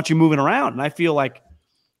guy, I want you moving around. And I feel like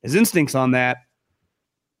his instincts on that,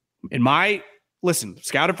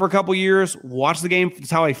 scouted for a couple years, watched the game.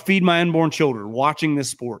 It's how I feed my unborn children, watching this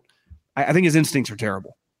sport. I think his instincts are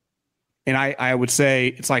terrible. And I would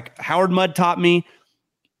say it's like Howard Mudd taught me.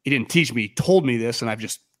 He didn't teach me. He told me this, and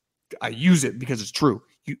I use it because it's true.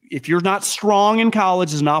 If you're not strong in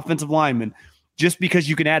college as an offensive lineman, just because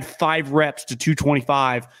you can add 5 reps to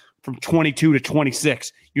 225 from 22 to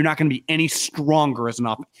 26, you're not going to be any stronger as an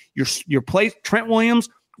offense. Your play, Trent Williams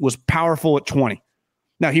was powerful at 20.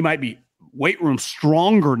 Now, he might be weight room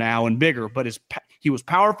stronger now and bigger, but he was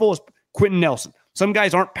powerful as Quentin Nelson. Some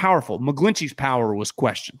guys aren't powerful. McGlinchey's power was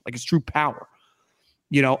questioned, like his true power.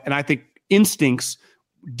 And I think instincts,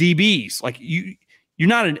 DBs, like you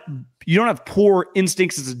don't have poor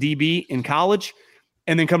instincts as a DB in college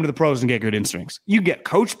and then come to the pros and get good instincts. You get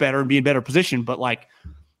coached better and be in better position, but like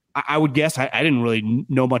I would guess I didn't really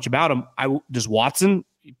know much about him. Does Watson?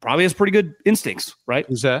 He probably has pretty good instincts, right?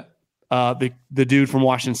 Who's that? The dude from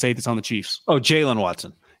Washington State that's on the Chiefs. Oh, Jalen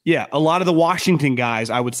Watson. Yeah, a lot of the Washington guys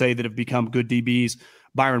I would say that have become good DBs.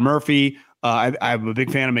 Byron Murphy. I'm a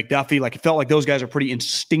big fan of McDuffie. Like it felt like those guys are pretty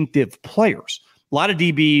instinctive players. A lot of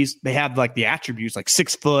DBs, they have like the attributes, like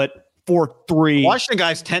 6 foot, 4'3". Washington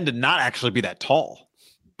guys tend to not actually be that tall.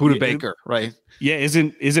 Buda Baker, right? Yeah,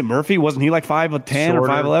 isn't Murphy? Wasn't he like 5'10" or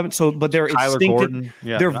 5'11"? So, but they're Tyler instinctive. Gordon.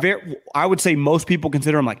 Yeah, they're very. I would say most people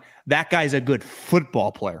consider him like that guy's a good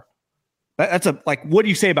football player. That's what do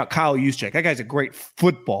you say about Kyle Juszczyk? That guy's a great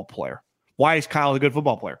football player. Why is Kyle a good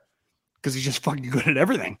football player? Because he's just fucking good at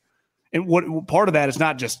everything. And what part of that is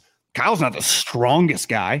not just Kyle's not the strongest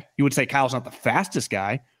guy. You would say Kyle's not the fastest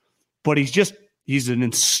guy, but he's an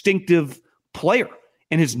instinctive player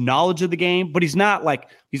and his knowledge of the game. But he's not like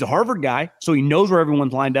he's a Harvard guy, so he knows where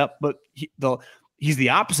everyone's lined up. But he's the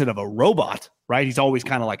opposite of a robot, right? He's always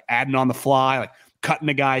kind of like adding on the fly, like cutting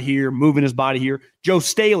a guy here, moving his body here. Joe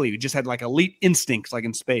Staley just had like elite instincts, like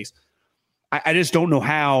in space. I just don't know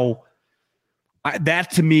how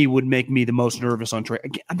That to me would make me the most nervous on Trey.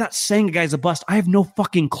 Again, I'm not saying a guy's a bust. I have no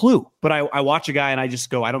fucking clue. But I watch a guy and I just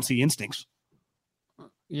go, I don't see instincts.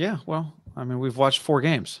 Yeah, well, I mean, we've watched 4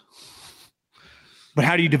 games. But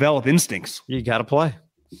how do you develop instincts? You got to play.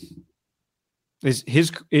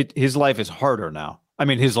 His life is harder now. I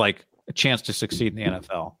mean, his like a chance to succeed in the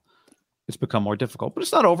NFL. It's become more difficult, but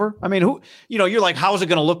it's not over. I mean, you're like, how's it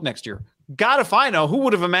going to look next year? God, if I know, who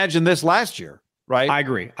would have imagined this last year? Right. I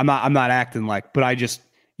agree. I'm not acting like, but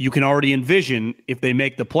you can already envision if they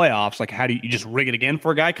make the playoffs, like how do you just rig it again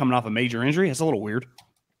for a guy coming off a major injury? That's a little weird.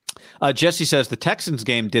 Jesse says the Texans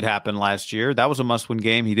game did happen last year. That was a must-win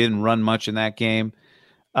game. He didn't run much in that game.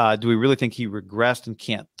 Do we really think he regressed and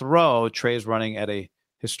can't throw? Trey's running at a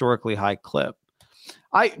historically high clip.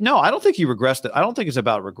 No, I don't think he regressed. I don't think it's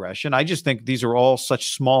about regression. I just think these are all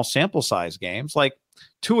such small sample size games. Like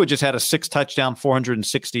Tua just had a 6-touchdown,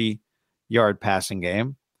 460-yard passing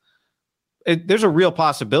game. There's a real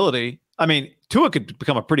possibility. I mean, Tua could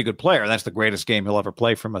become a pretty good player. That's the greatest game he'll ever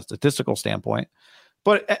play from a statistical standpoint.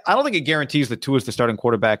 But I don't think it guarantees that Tua is the starting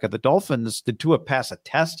quarterback of the Dolphins. Did Tua pass a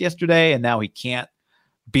test yesterday and now he can't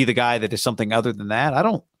be the guy that is something other than that? I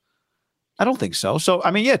don't think so. So, I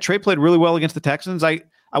mean, yeah, Trey played really well against the Texans. I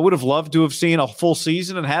would have loved to have seen a full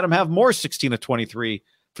season and had him have more 16 of 23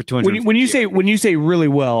 for 200. When you say really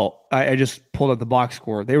well, I just pulled up the box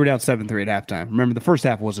score. They were down 7-3 at halftime. Remember, the first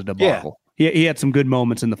half was a debacle. Yeah. He had some good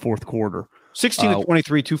moments in the fourth quarter. 16 to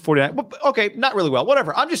 23, 249. Well, okay, not really well.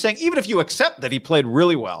 Whatever. I'm just saying, even if you accept that he played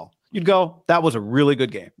really well, you'd go, that was a really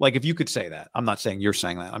good game. Like if you could say that. I'm not saying you're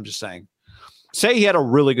saying that. I'm just saying, say he had a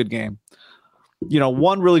really good game.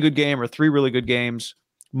 One really good game or 3 really good games.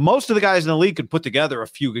 Most of the guys in the league could put together a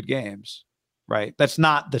few good games, right? That's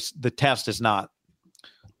not the test is not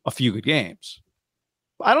a few good games.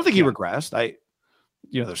 I don't think he regressed.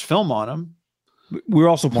 There's film on him. We're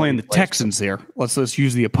also playing the Texans here. Let's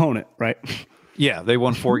use the opponent, right? Yeah, they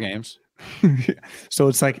won 4 games. So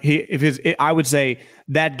it's like I would say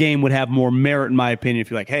that game would have more merit in my opinion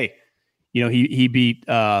if you're like, hey, he beat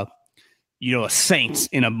a Saints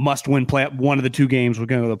in a must-win play. One of the 2 games we're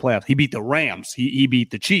going to go to the playoffs. He beat the Rams. He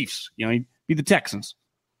beat the Chiefs. He beat the Texans,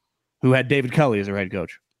 who had David Culley as their head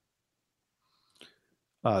coach.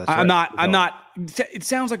 I'm not. It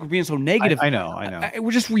sounds like we're being so negative. I know.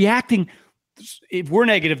 We're just reacting. If we're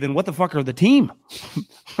negative, then what the fuck are the team?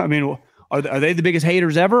 I mean, are they the biggest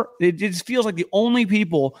haters ever? It just feels like the only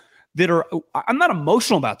people that are. I'm not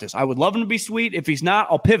emotional about this. I would love him to be sweet. If he's not,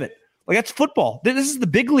 I'll pivot. Like that's football. This is the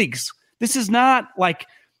big leagues. This is not like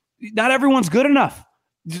not everyone's good enough.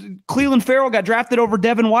 Cleveland Farrell got drafted over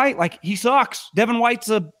Devin White. Like he sucks. Devin White's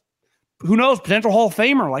who knows, potential Hall of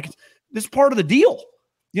Famer. Like this is part of the deal.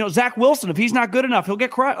 Zach Wilson, if he's not good enough, he'll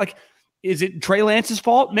get crushed. Like, is it Trey Lance's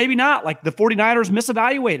fault? Maybe not. Like the 49ers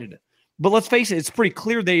misevaluated it. But let's face it, it's pretty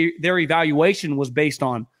clear their evaluation was based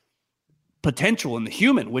on potential in the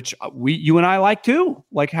human, which you and I like too.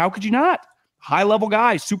 Like, how could you not? High level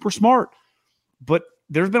guys, super smart. But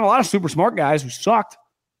there's been a lot of super smart guys who sucked.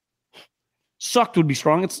 Sucked would be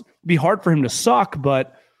strong. It'd be hard for him to suck,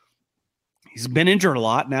 but he's been injured a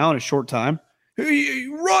lot now in a short time. He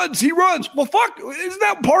runs. Well, fuck. Isn't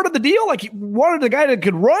that part of the deal? Like he wanted a guy that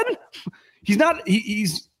could run. He's not.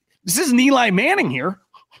 This isn't Eli Manning here.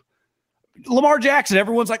 Lamar Jackson.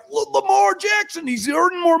 Everyone's like, Lamar Jackson. He's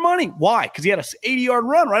earning more money. Why? Because he had a 80-yard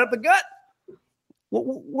run right up the gut.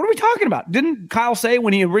 What are we talking about? Didn't Kyle say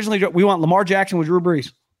when he originally we want Lamar Jackson with Drew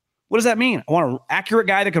Brees? What does that mean? I want an accurate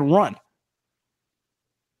guy that can run.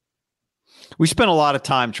 We spent a lot of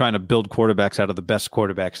time trying to build quarterbacks out of the best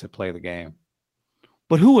quarterbacks that play the game.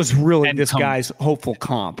 But who was really this guy's hopeful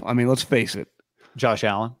comp? I mean, let's face it. Josh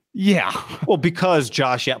Allen? Yeah. Well,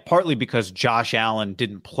 partly because Josh Allen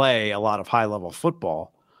didn't play a lot of high-level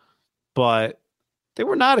football, but they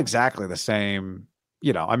were not exactly the same.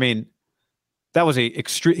 I mean, that was he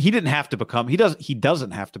doesn't have to become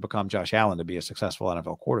Josh Allen to be a successful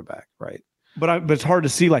NFL quarterback, right? But it's hard to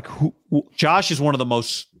see like who Josh is one of the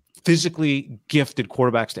most physically gifted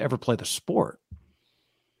quarterbacks to ever play the sport.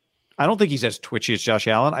 I don't think he's as twitchy as Josh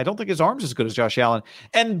Allen. I don't think his arm's as good as Josh Allen.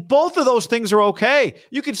 And both of those things are okay.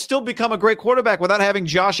 You can still become a great quarterback without having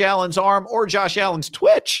Josh Allen's arm or Josh Allen's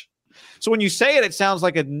twitch. So when you say it, it sounds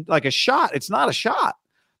like a shot. It's not a shot.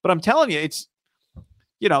 But I'm telling you, it's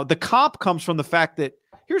the comp comes from the fact that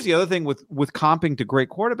here's the other thing with comping to great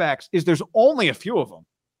quarterbacks is there's only a few of them.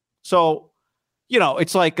 So,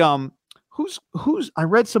 it's like I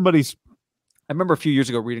remember a few years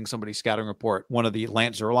ago reading somebody's scouting report, one of the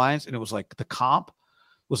Lance Zierleins, and it was like the comp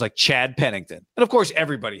was like Chad Pennington. And of course,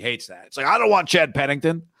 everybody hates that. It's like, I don't want Chad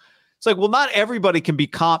Pennington. It's like, well, not everybody can be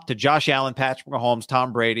comped to Josh Allen, Patrick Mahomes,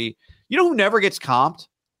 Tom Brady, You know who never gets comped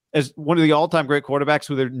as one of the all-time great quarterbacks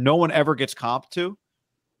who no one ever gets comped to?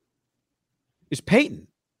 Is Peyton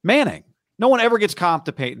Manning. No one ever gets comped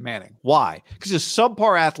to Peyton Manning. Why? Because he's a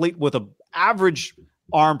subpar athlete with an average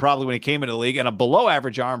arm probably when he came into the league and a below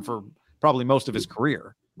average arm for probably most of his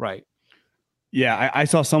career. Right. Yeah, I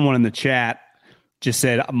saw someone in the chat just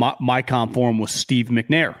said my comp for him was Steve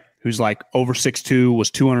McNair, who's like over 6'2",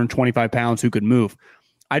 was 225 pounds, who could move.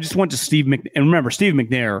 I just went to Steve McNair. And remember, Steve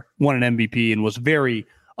McNair won an MVP and was very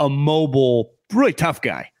a mobile, really tough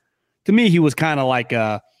guy. To me, he was kind of like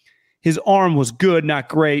his arm was good, not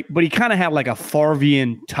great, but he kind of had like a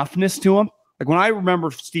Favrean toughness to him. Like when I remember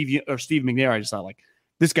Steve McNair, I just thought like,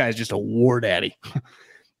 this guy is just a war daddy.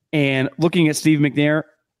 And looking at Steve McNair,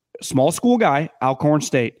 small school guy, Alcorn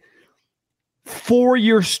State,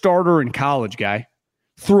 4-year starter in college guy,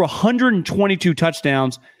 threw 122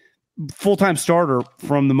 touchdowns, full-time starter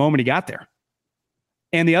from the moment he got there.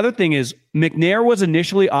 And the other thing is McNair was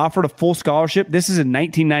initially offered a full scholarship. This is in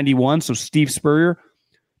 1991, so Steve Spurrier,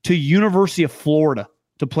 to University of Florida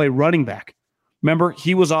to play running back. Remember,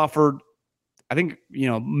 he was offered, I think,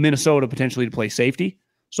 Minnesota potentially to play safety.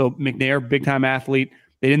 So McNair, big-time athlete.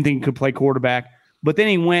 They didn't think he could play quarterback. But then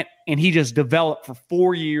he went and he just developed for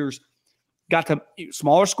 4 years, got to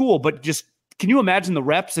smaller school, but just, can you imagine the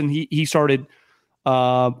reps? And he started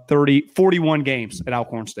 41 games at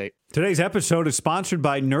Alcorn State. Today's episode is sponsored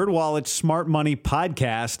by NerdWallet's Smart Money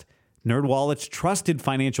Podcast. NerdWallet's trusted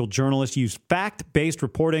financial journalists use fact-based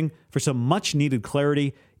reporting for some much-needed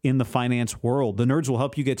clarity in the finance world. The nerds will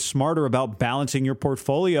help you get smarter about balancing your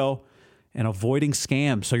portfolio and avoiding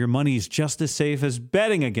scams so your money is just as safe as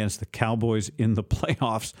betting against the Cowboys in the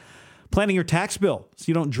playoffs. Planning your tax bill so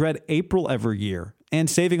you don't dread April every year. And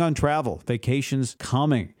saving on travel. Vacations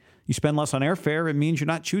coming. You spend less on airfare. It means you're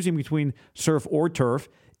not choosing between surf or turf.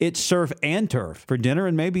 It's surf and turf for dinner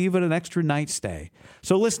and maybe even an extra night stay.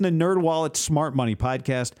 So listen to NerdWallet's Smart Money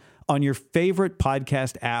Podcast on your favorite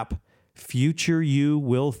podcast app. Future you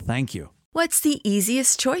will thank you. What's the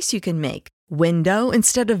easiest choice you can make? Window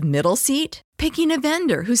instead of middle seat? Picking a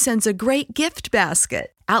vendor who sends a great gift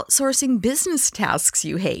basket? Outsourcing business tasks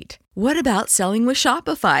you hate? What about selling with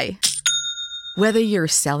Shopify? Whether you're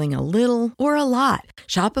selling a little or a lot,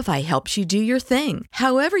 Shopify helps you do your thing,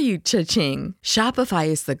 however you cha-ching. Shopify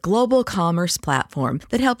is the global commerce platform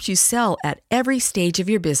that helps you sell at every stage of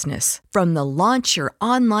your business. From the launch your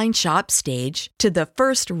online shop stage to the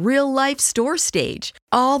first real-life store stage,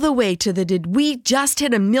 all the way to the did we just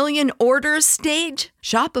hit 1 million orders stage.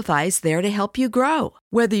 Shopify's there to help you grow.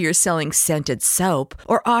 Whether you're selling scented soap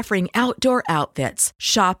or offering outdoor outfits,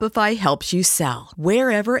 Shopify helps you sell.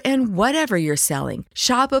 Wherever and whatever you're selling,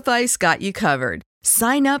 Shopify's got you covered.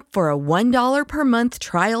 Sign up for a $1 per month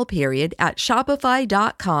trial period at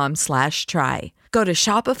shopify.com/try. Go to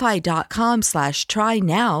shopify.com/try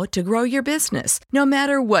now to grow your business, no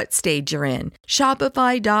matter what stage you're in.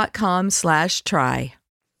 Shopify.com/try.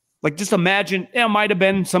 Like, just imagine, it might have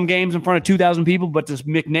been some games in front of 2,000 people, but this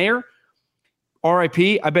McNair,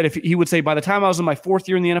 RIP, I bet if he would say, by the time I was in my 4th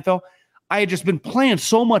year in the NFL, I had just been playing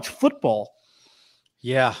so much football.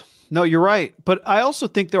 Yeah. No, you're right. But I also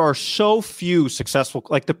think there are so few successful,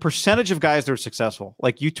 like the percentage of guys that are successful.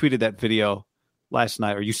 Like you tweeted that video last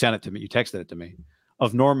night, or you sent it to me, you texted it to me,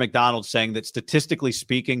 of Norm Macdonald saying that statistically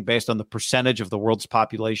speaking, based on the percentage of the world's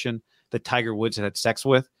population that Tiger Woods had sex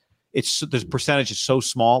with, the percentage is so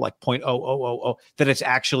small, like 0.0000, that it's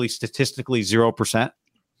actually statistically 0%.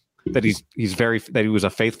 That he was a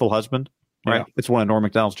faithful husband, right? Yeah. It's one of Norm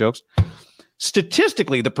Macdonald's jokes.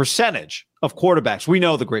 Statistically, the percentage of quarterbacks, we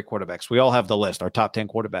know the great quarterbacks. We all have the list, our top 10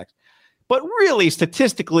 quarterbacks. But really,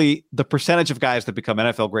 statistically, the percentage of guys that become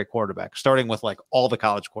NFL great quarterbacks, starting with like all the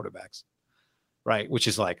college quarterbacks, right? Which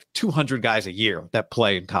is like 200 guys a year that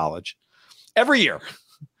play in college. Every year,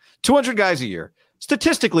 200 guys a year.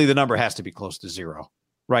 Statistically, the number has to be close to 0,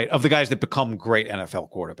 right? Of the guys that become great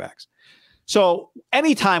NFL quarterbacks. So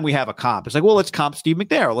anytime we have a comp, it's like, well, let's comp Steve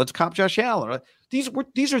McNair, let's comp Josh Allen. These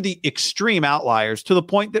are the extreme outliers to the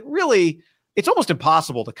point that really it's almost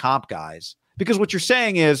impossible to comp guys, because what you're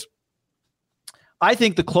saying is, I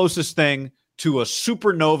think the closest thing to a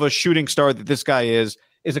supernova shooting star that this guy is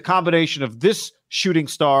a combination of this shooting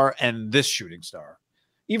star and this shooting star,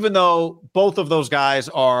 even though both of those guys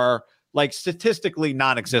are like statistically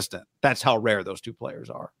non-existent. That's how rare those two players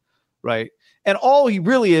are, right? And all he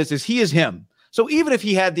really is he is him. So even if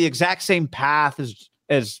he had the exact same path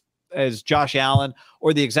as Josh Allen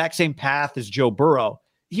or the exact same path as Joe Burrow,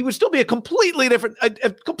 he would still be a completely different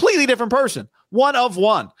person. One of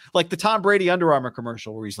one. Like the Tom Brady Under Armour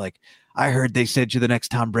commercial where he's like, I heard they said you're the next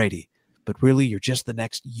Tom Brady, but really you're just the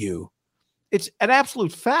next you. It's an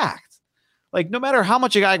absolute fact. Like, no matter how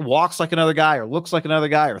much a guy walks like another guy or looks like another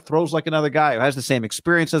guy or throws like another guy or has the same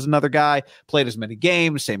experience as another guy, played as many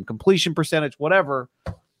games, same completion percentage, whatever,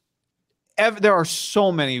 there are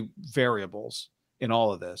so many variables in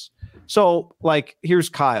all of this. So, like, here's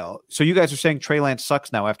Kyle. So you guys are saying Trey Lance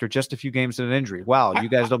sucks now after just a few games and an injury. Wow, you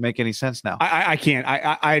guys don't make any sense now. I can't.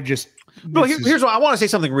 I just no. Here's what I want to say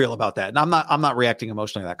something real about that, and I'm not reacting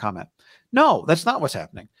emotionally to that comment. No, that's not what's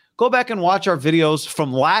happening. Go back and watch our videos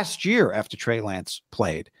from last year after Trey Lance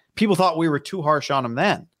played. People thought we were too harsh on him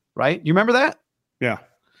then, right? You remember that? Yeah.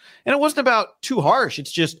 And it wasn't about too harsh.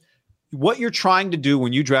 It's just what you're trying to do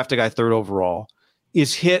when you draft a guy 3rd overall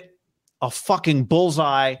is hit a fucking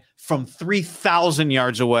bullseye from 3,000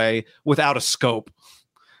 yards away without a scope.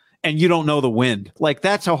 And you don't know the wind. Like,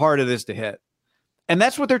 that's how hard it is to hit. And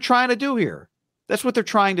that's what they're trying to do here. That's what they're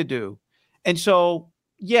trying to do. And so,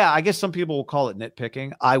 yeah, I guess some people will call it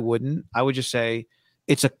nitpicking. I wouldn't. I would just say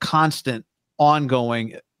it's a constant,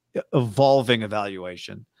 ongoing, evolving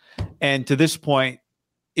evaluation. And to this point,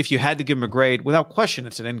 if you had to give him a grade, without question,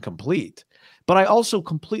 it's an incomplete. But I also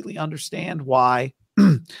completely understand why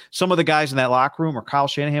some of the guys in that locker room or Kyle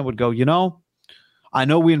Shanahan would go, I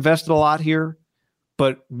know we invested a lot here,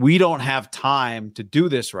 but we don't have time to do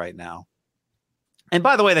this right now. And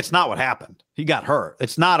by the way, that's not what happened. He got hurt.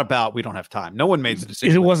 It's not about we don't have time. No one made the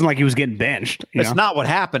decision. It wasn't like he was getting benched. That's not what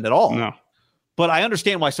happened at all. No. But I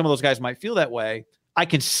understand why some of those guys might feel that way. I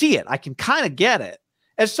can see it. I can kind of get it.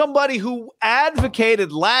 As somebody who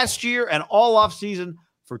advocated last year and all offseason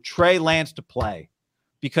for Trey Lance to play,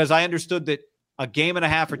 because I understood that a game and a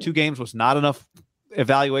half or 2 games was not enough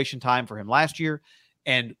evaluation time for him last year,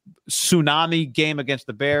 and tsunami game against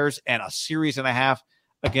the Bears and a series and a half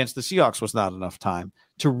against the Seahawks was not enough time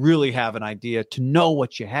to really have an idea, to know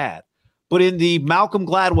what you had. But in the Malcolm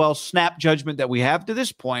Gladwell snap judgment that we have to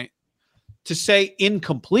this point, to say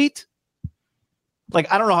incomplete,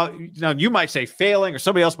 like, I don't know how, you might say failing or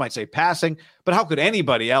somebody else might say passing, but how could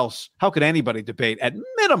anybody debate at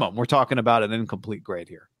minimum we're talking about an incomplete grade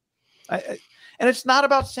here? And it's not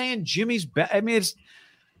about saying Jimmy's bad. I mean,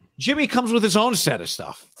 Jimmy comes with his own set of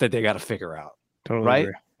stuff that they got to figure out. Totally right?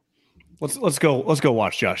 Agree. Let's go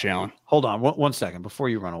watch Josh Allen. Hold on one second before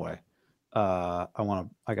you run away. I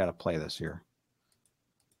got to play this here.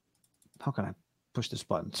 How can I push this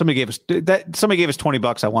button? Somebody gave us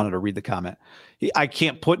 $20. I wanted to read the comment. I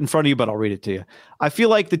can't put in front of you, but I'll read it to you. I feel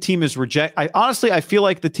like the team is I feel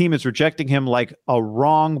like the team is rejecting him like a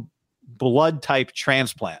wrong blood type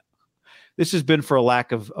transplant. This has been, for a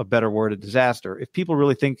lack of a better word, a disaster. If people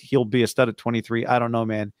really think he'll be a stud at 23, I don't know,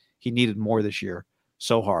 man. He needed more this year.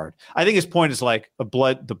 So hard. I think his point is like the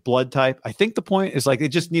blood type. I think the point is like it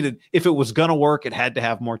just needed, if it was going to work, it had to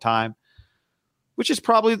have more time, which is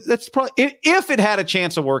probably if it had a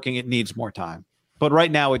chance of working, it needs more time. But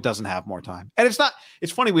right now it doesn't have more time. And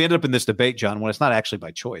it's funny. We ended up in this debate, John, when it's not actually by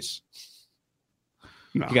choice.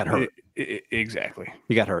 No, you got hurt. Exactly.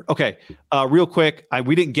 You got hurt. Okay. Real quick.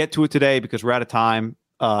 We didn't get to it today because we're out of time.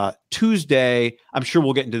 Tuesday, I'm sure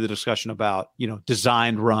we'll get into the discussion about,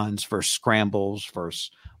 designed runs versus scrambles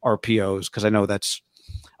versus RPOs, because I know that's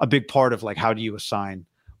a big part of like, how do you assign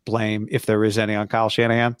blame, if there is any, on Kyle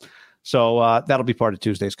Shanahan. So that'll be part of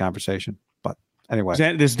Tuesday's conversation. But anyway,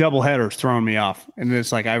 this doubleheader is throwing me off, and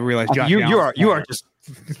it's like I realized Josh you are just.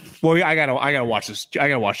 Well, I gotta watch this. I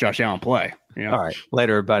gotta watch Josh Allen play. All right,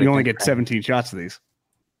 later, everybody. You only get 17 shots of these.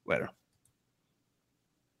 Later.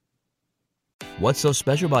 What's so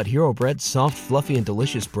special about Hero Bread's soft, fluffy, and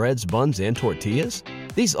delicious breads, buns, and tortillas?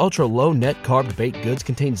 These ultra-low net-carb baked goods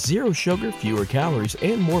contain zero sugar, fewer calories,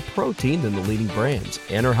 and more protein than the leading brands,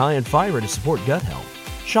 and are high in fiber to support gut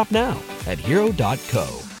health. Shop now at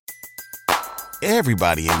Hero.co.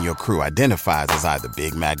 Everybody in your crew identifies as either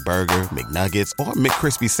Big Mac Burger, McNuggets, or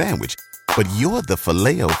McCrispy Sandwich, but you're the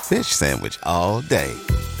Filet-O-Fish Sandwich all day.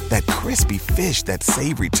 That crispy fish, that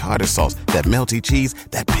savory tartar sauce, that melty cheese,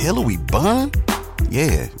 that pillowy bun.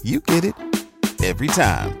 Yeah, you get it. Every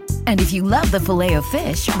time. And if you love the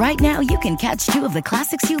Filet-O-Fish, right now you can catch 2 of the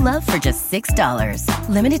classics you love for just $6.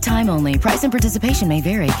 Limited time only. Price and participation may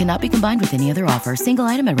vary. Cannot be combined with any other offer. Single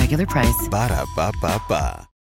item at regular price. Ba-da-ba-ba-ba.